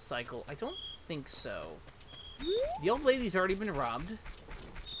on this cycle? I don't think so. The old lady's already been robbed.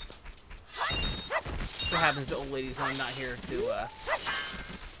 What happens to old ladies when I'm not here to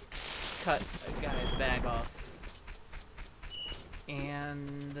cut a guy's bag off?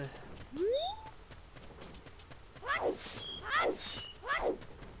 And I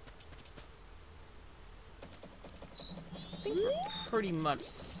think we're pretty much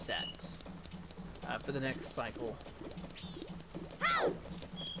set for the next cycle.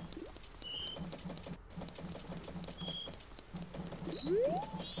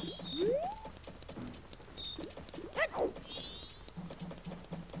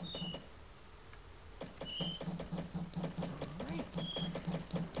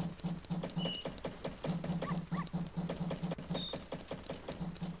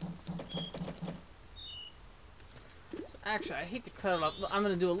 Actually, I hate to cut it off. I'm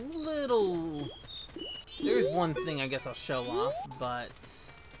gonna do a little... There's one thing I guess I'll show off, but...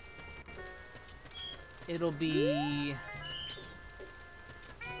 It'll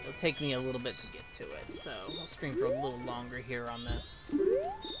take me a little bit to get to it, so I'll stream for a little longer here on this.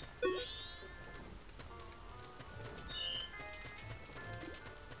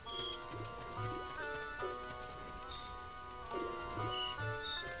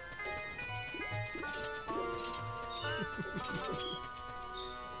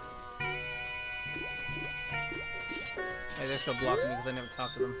 Hey, they're still blocking me because I never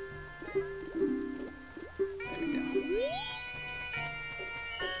talked to them. There we go.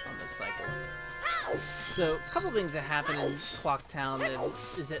 On this cycle. So, a couple things that happen in Clocktown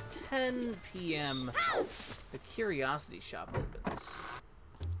is at 10 p.m. the Curiosity Shop opens.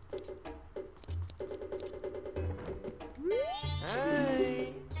 Hi.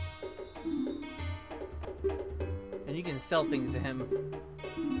 And you can sell things to him.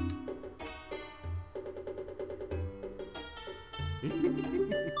 We're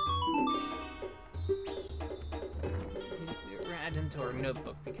gonna add him to our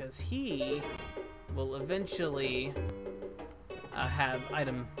notebook because he will eventually have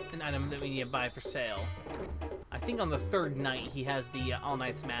an item that we need to buy for sale. I think on the third night he has the All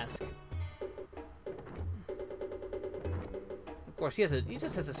Knight's mask. Of course, he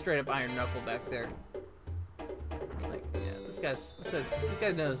just has a straight up iron knuckle back there. Like, yeah, this guy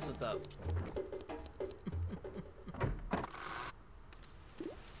knows what's up.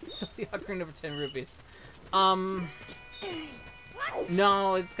 So the ocarina for 10 rupees.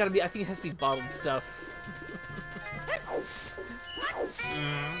 No, it's gotta be. I think it has to be bottled stuff.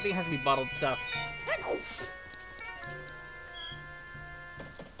 I think it has to be bottled stuff.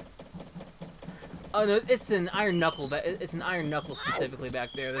 Oh no, it's an iron knuckle. It's an iron knuckle specifically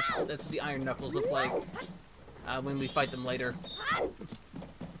back there. That's what the iron knuckles look like when we fight them later.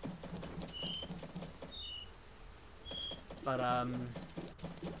 But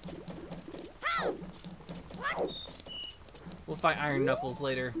we'll fight Iron Knuckles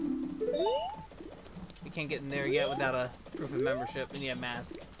later. We can't get in there yet without a proof of membership. We need a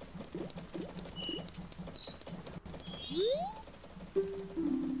mask.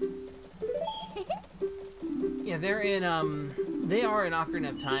 Yeah, they are in Ocarina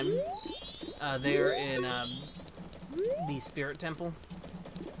of Time. They're in the Spirit Temple.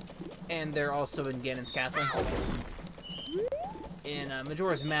 And they're also in Ganon's Castle. In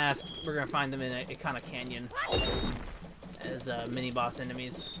Majora's Mask, we're gonna find them in a kind of canyon as mini boss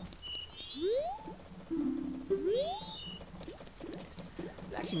enemies.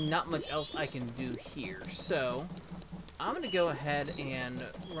 There's actually not much else I can do here, so I'm gonna go ahead and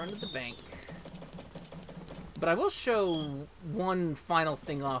run to the bank. But I will show one final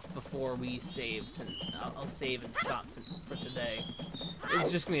thing off before we save. I'll save and stop for today.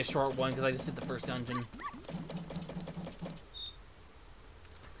 It's just gonna be a short one because I just did the first dungeon.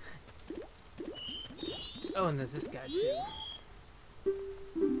 Oh, and there's this guy too.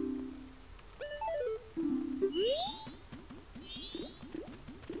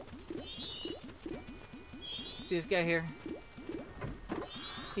 See this guy here?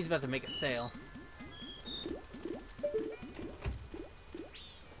 He's about to make a sale.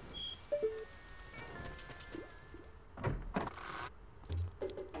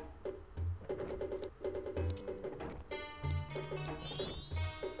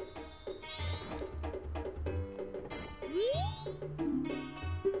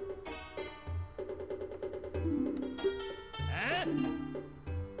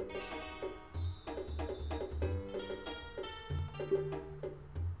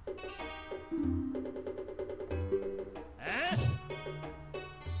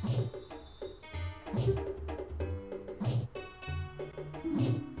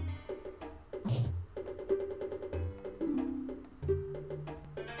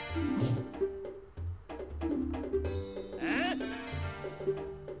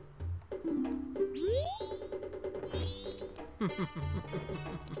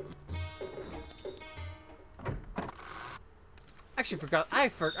 Actually forgot. I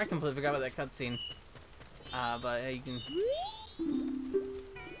completely forgot about that cutscene. But hey, you can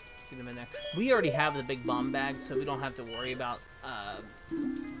get them in there. We already have the big bomb bag, so we don't have to worry about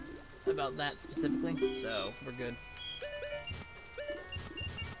that specifically. So we're good.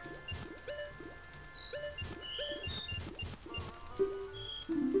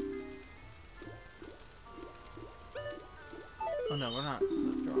 Oh no, we're not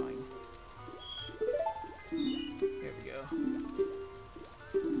withdrawing. There we go.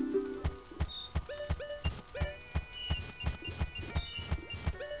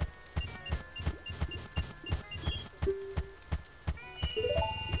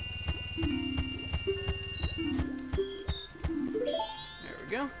 There we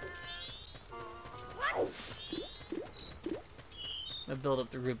go. I'll build up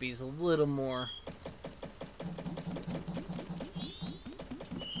the rupees a little more.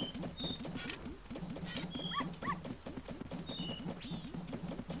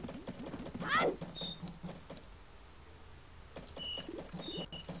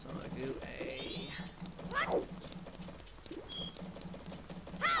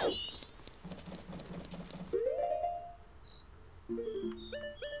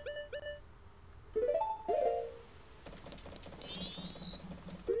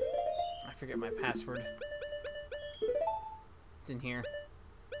 Forget my password. It's in here.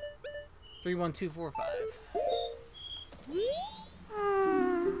 31245.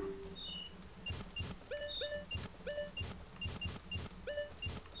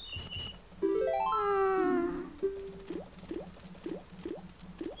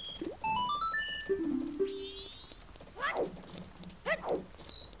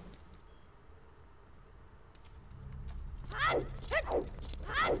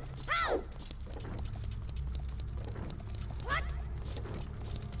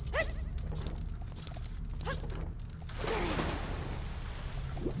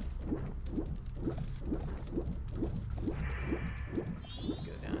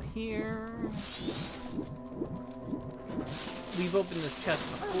 Here. We've opened this chest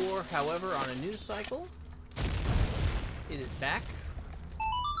before, however, on a news cycle. It is back.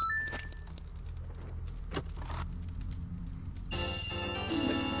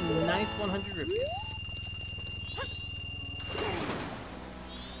 Nice 100 rupees.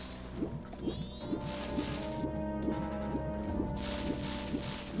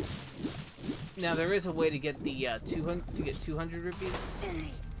 Now there is a way to get the 200 rupees.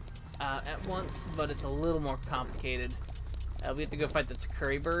 At once, but it's a little more complicated. We have to go fight the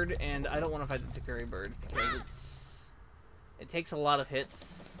Takuri bird, and I don't want to fight the Takuri bird because it takes a lot of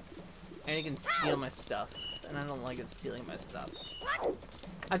hits, and it can steal my stuff, and I don't like it stealing my stuff.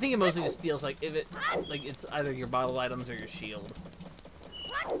 I think it mostly just steals like if it's either your bottle items or your shield.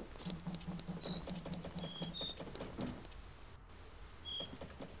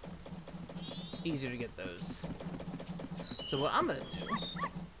 Easier to get those. So what I'm gonna do,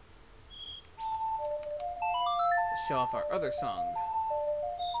 show off our other song.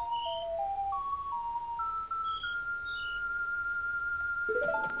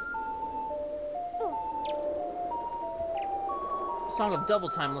 Song of Double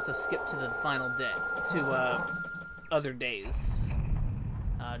Time lets us skip to the final day, to other days,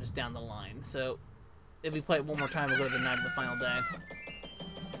 just down the line. So if we play it one more time, we'll go to the night of the final day.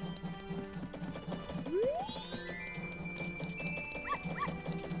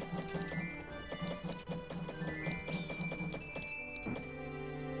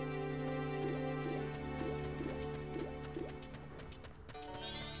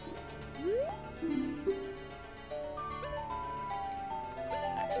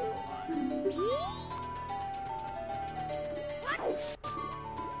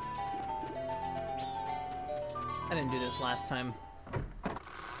 I didn't do this last time.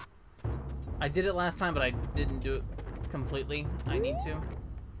 I did it last time, but I didn't do it completely. I need to.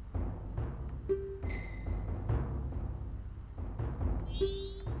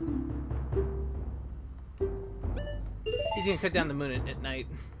 He's gonna cut down the moon at night.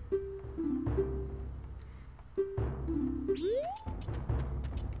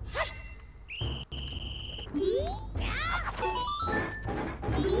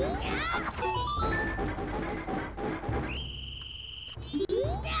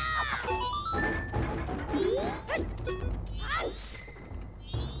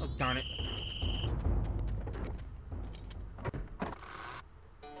 Oh, darn it.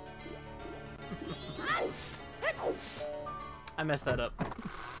 I messed that up.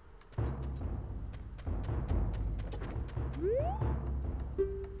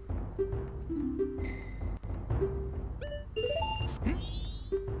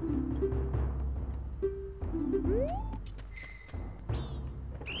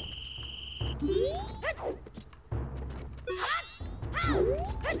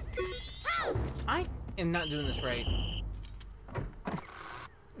 I am not doing this right.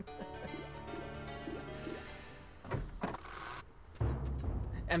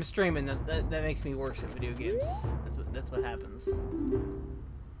 I'm streaming. That makes me worse at video games. That's what happens.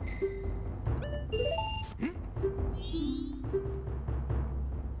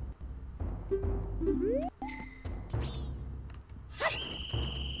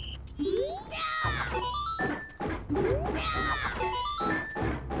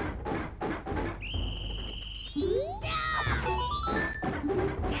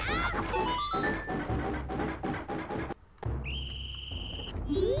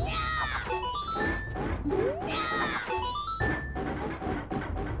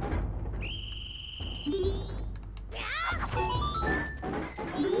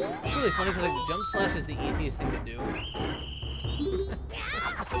 really funny because like the jump slash is the easiest thing to do.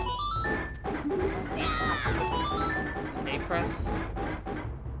 A press. I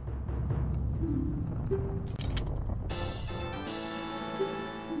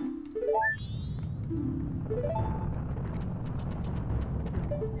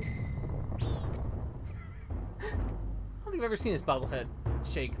don't think I've ever seen his bobblehead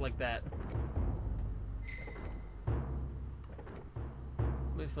shake like that.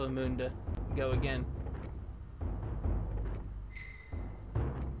 Wait for the moon to go again.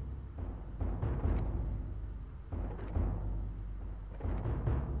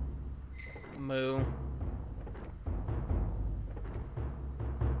 Moo.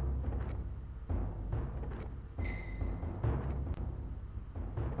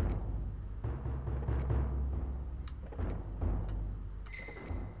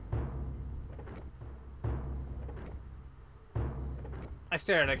 I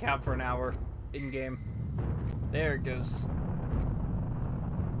stared at a cow for an hour in-game. There it goes.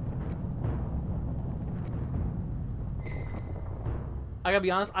 I gotta be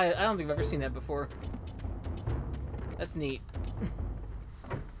honest, I don't think I've ever seen that before. That's neat.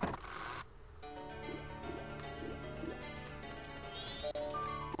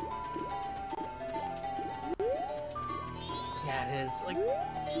 Yeah, it is. Like,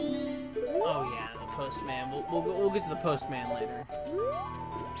 oh yeah, the postman. We'll get to the postman later.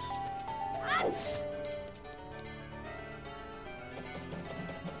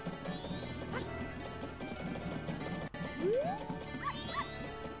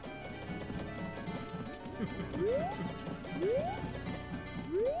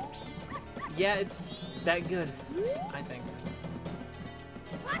 Yeah, it's that good, I think.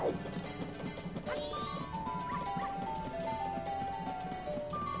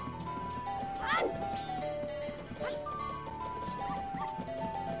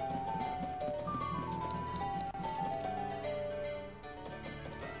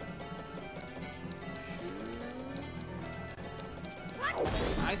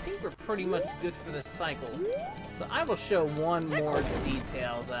 I think we're pretty much good for this cycle. So I will show one more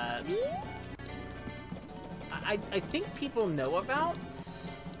detail that I think people know about,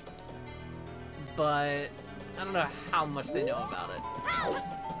 but I don't know how much they know about it.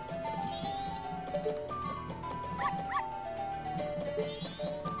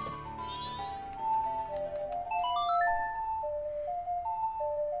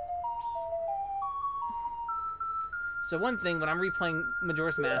 So one thing, when I'm replaying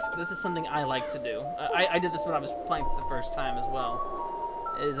Majora's Mask, this is something I like to do. I did this when I was playing it the first time as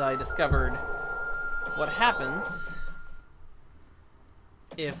well, is I discovered what happens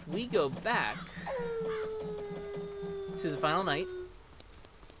if we go back to the final night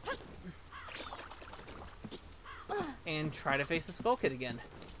and try to face the Skull Kid again.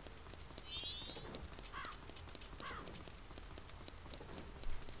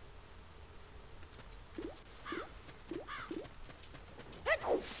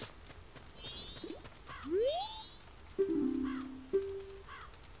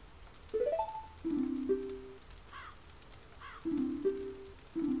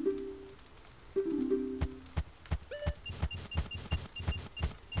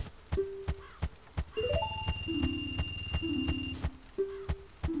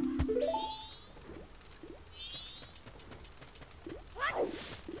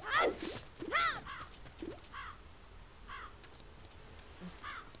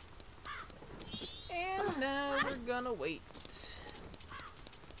 Gonna wait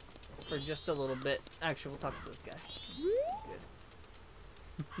for just a little bit. Actually, we'll talk to this guy. Good.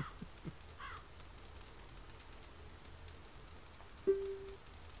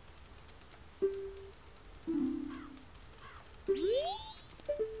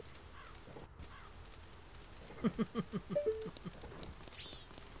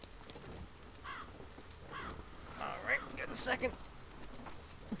 Alright, get a second.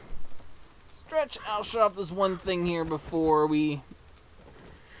 Stretch. I'll show off this one thing here before I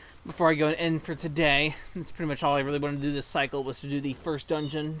go and end for today. That's pretty much all I really wanted to do this cycle, was to do the first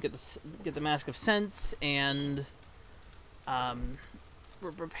dungeon, get the Mask of Sense, and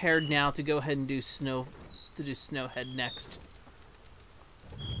we're prepared now to go ahead and do Snowhead next.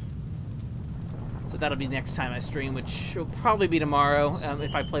 So that'll be next time I stream, which will probably be tomorrow.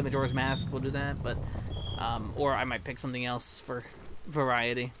 If I play Majora's Mask, we'll do that, but or I might pick something else for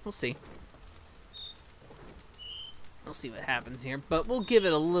variety. We'll see. We'll see what happens here, but we'll give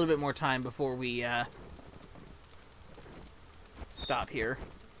it a little bit more time before we stop here.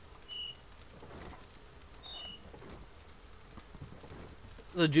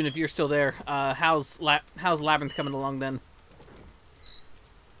 So June, if you're still there, how's Labyrinth coming along then?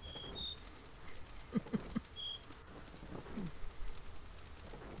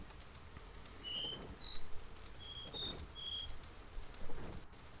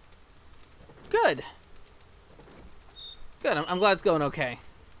 Good. Good. I'm glad it's going okay.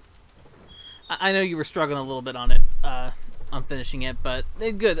 I know you were struggling a little bit on it, on finishing it, but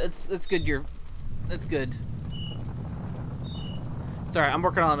good. It's good. It's good. It's alright. I'm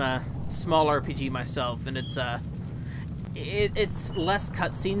working on a small RPG myself, and it's less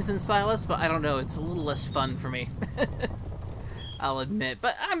cutscenes than Silas, but I don't know. It's a little less fun for me. I'll admit,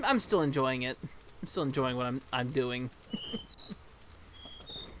 but I'm still enjoying it. I'm still enjoying what I'm doing.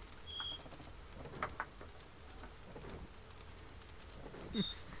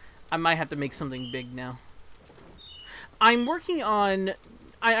 I might have to make something big now. I'm working on...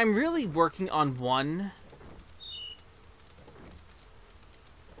 I'm really working on one.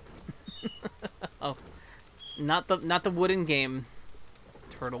 Oh. Not the wooden game,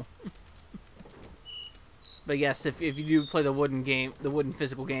 turtle. But yes, if you do play the wooden game, the wooden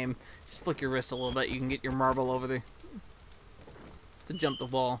physical game, just flick your wrist a little bit, you can get your marble over there to jump the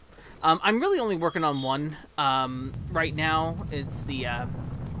wall. I'm really only working on one right now. It's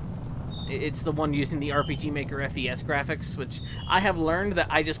the one using the RPG Maker FES graphics, which I have learned that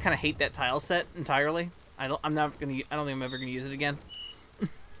I just kind of hate that tile set entirely. I don't think I'm ever gonna use it again.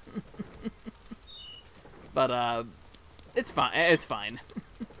 But it's fine. It's fine.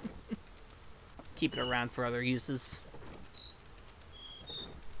 Keep it around for other uses.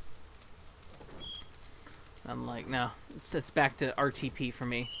 I'm like, no, it's back to RTP for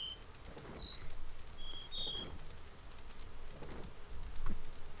me.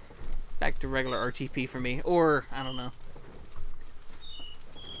 Back to regular RTP for me, or I don't know,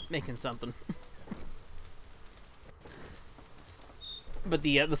 making something. But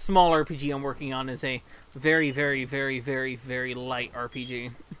the small RPG I'm working on is a very, very, very, very, very light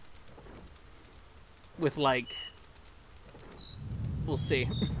RPG. With like, we'll see.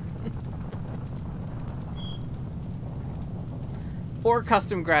 Or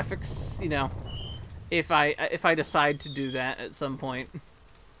custom graphics, you know, if I decide to do that at some point.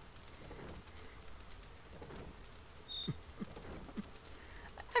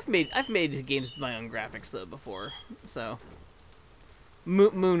 I've made games with my own graphics though before, so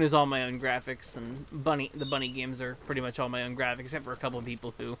Moon is all my own graphics, and the bunny games are pretty much all my own graphics, except for a couple of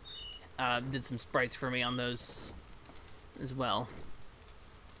people who did some sprites for me on those as well.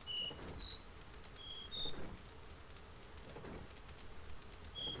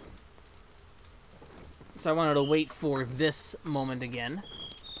 So I wanted to wait for this moment again.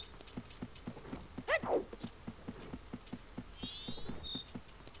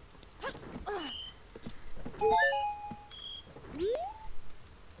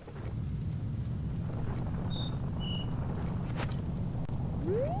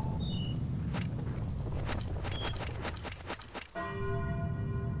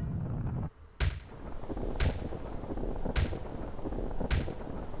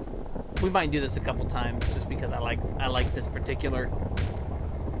 We might do this a couple times just because I like this particular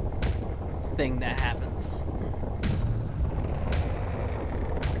thing that happens.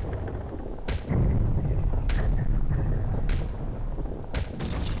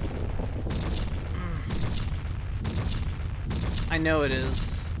 I know it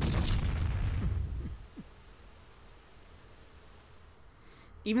is.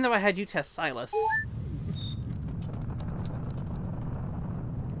 Even though I had you test Silas.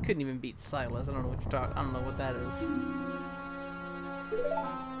 Couldn't even beat Silas. I don't know what you're talking. I don't know what that is.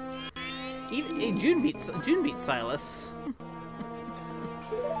 Even June beat Silas.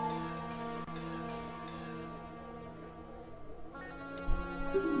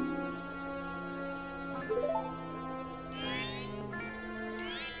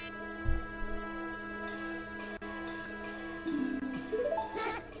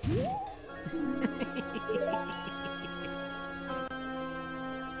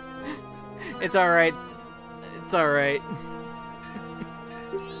 It's alright. It's alright.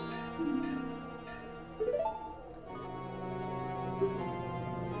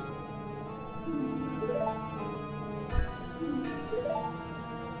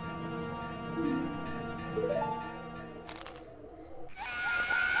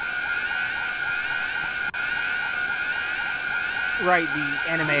 Right,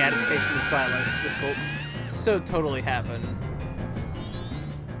 the anime adaptation of Silas, which will so totally happen.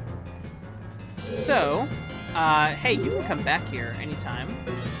 So, hey, you can come back here anytime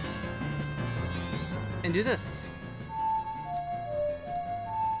and do this.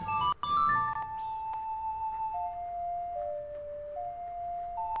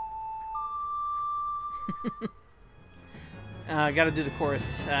 Gotta do the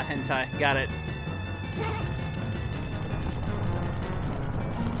chorus, hentai. Got it.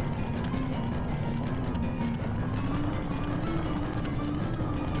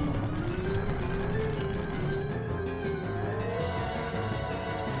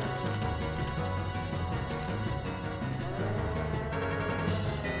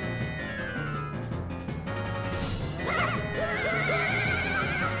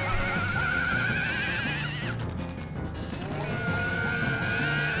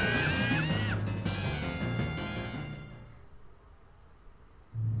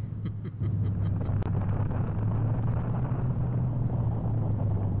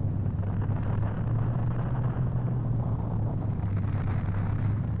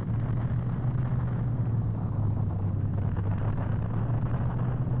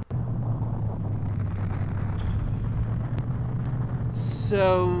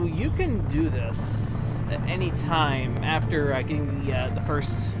 So you can do this at any time after getting the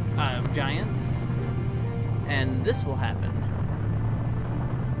first giant, and this will happen.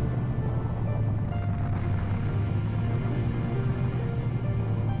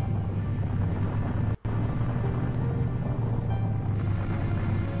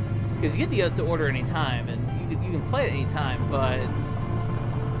 Because you get the order any time, and you can play it any time, but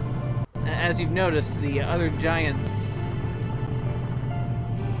as you've noticed, the other giants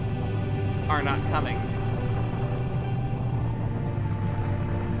are not coming.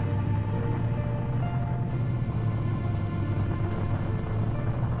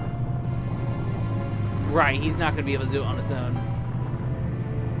 Right, he's not going to be able to do it on his own.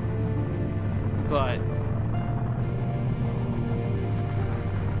 But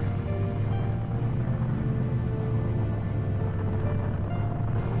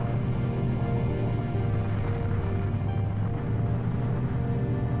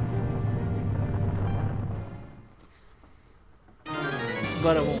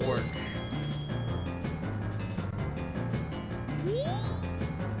it won't work.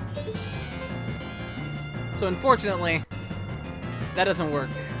 So unfortunately, that doesn't work.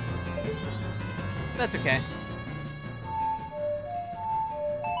 That's okay.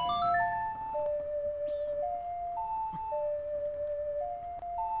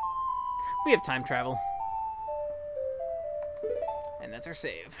 We have time travel. And that's our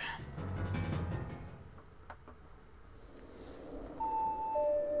save.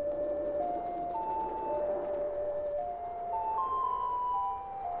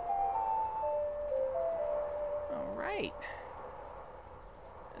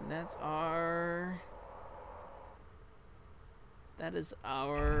 And that is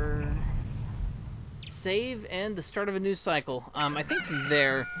our save and the start of a new cycle. I think from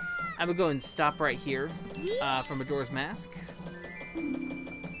there, I would go and stop right here for Majora's Mask.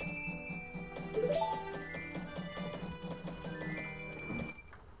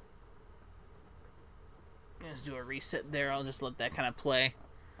 Let's do a reset there. I'll just let that kind of play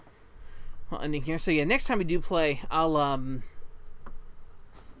while ending here. So yeah, next time we do play,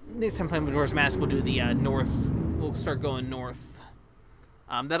 next time playing Majora's Mask, we'll do the north. We'll start going north.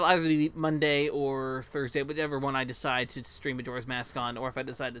 That'll either be Monday or Thursday, whichever one I decide to stream Majora's Mask on, or if I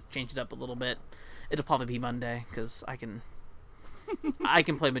decide to change it up a little bit, it'll probably be Monday, because I can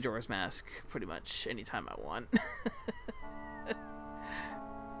play Majora's Mask pretty much anytime I want.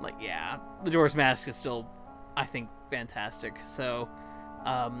 Like, yeah, Majora's Mask is still, I think, fantastic. So,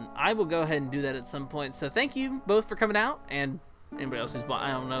 I will go ahead and do that at some point. So thank you both for coming out, and anybody else who's,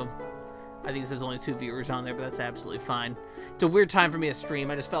 I don't know. I think it says only 2 viewers on there, but that's absolutely fine. It's a weird time for me to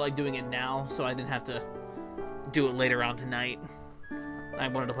stream. I just felt like doing it now, so I didn't have to do it later on tonight. I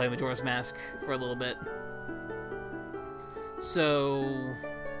wanted to play Majora's Mask for a little bit. So,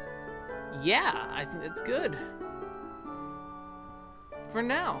 yeah, I think that's good for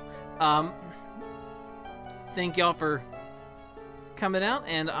now. Thank y'all for coming out,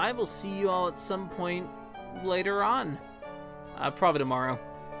 and I will see you all at some point later on. Probably tomorrow.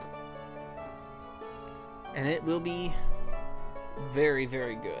 And it will be very,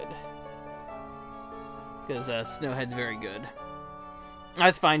 very good. Because Snowhead's very good.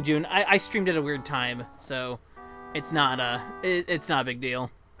 That's fine, June. I streamed at a weird time, so it's not it's not a big deal.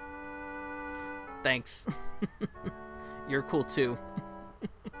 Thanks. You're cool too.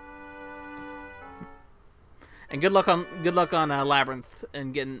 And good luck on Labyrinth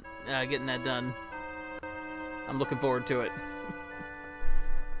and getting that done. I'm looking forward to it.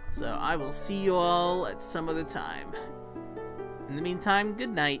 So I will see you all at some other time. In the meantime, good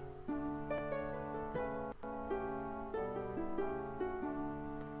night.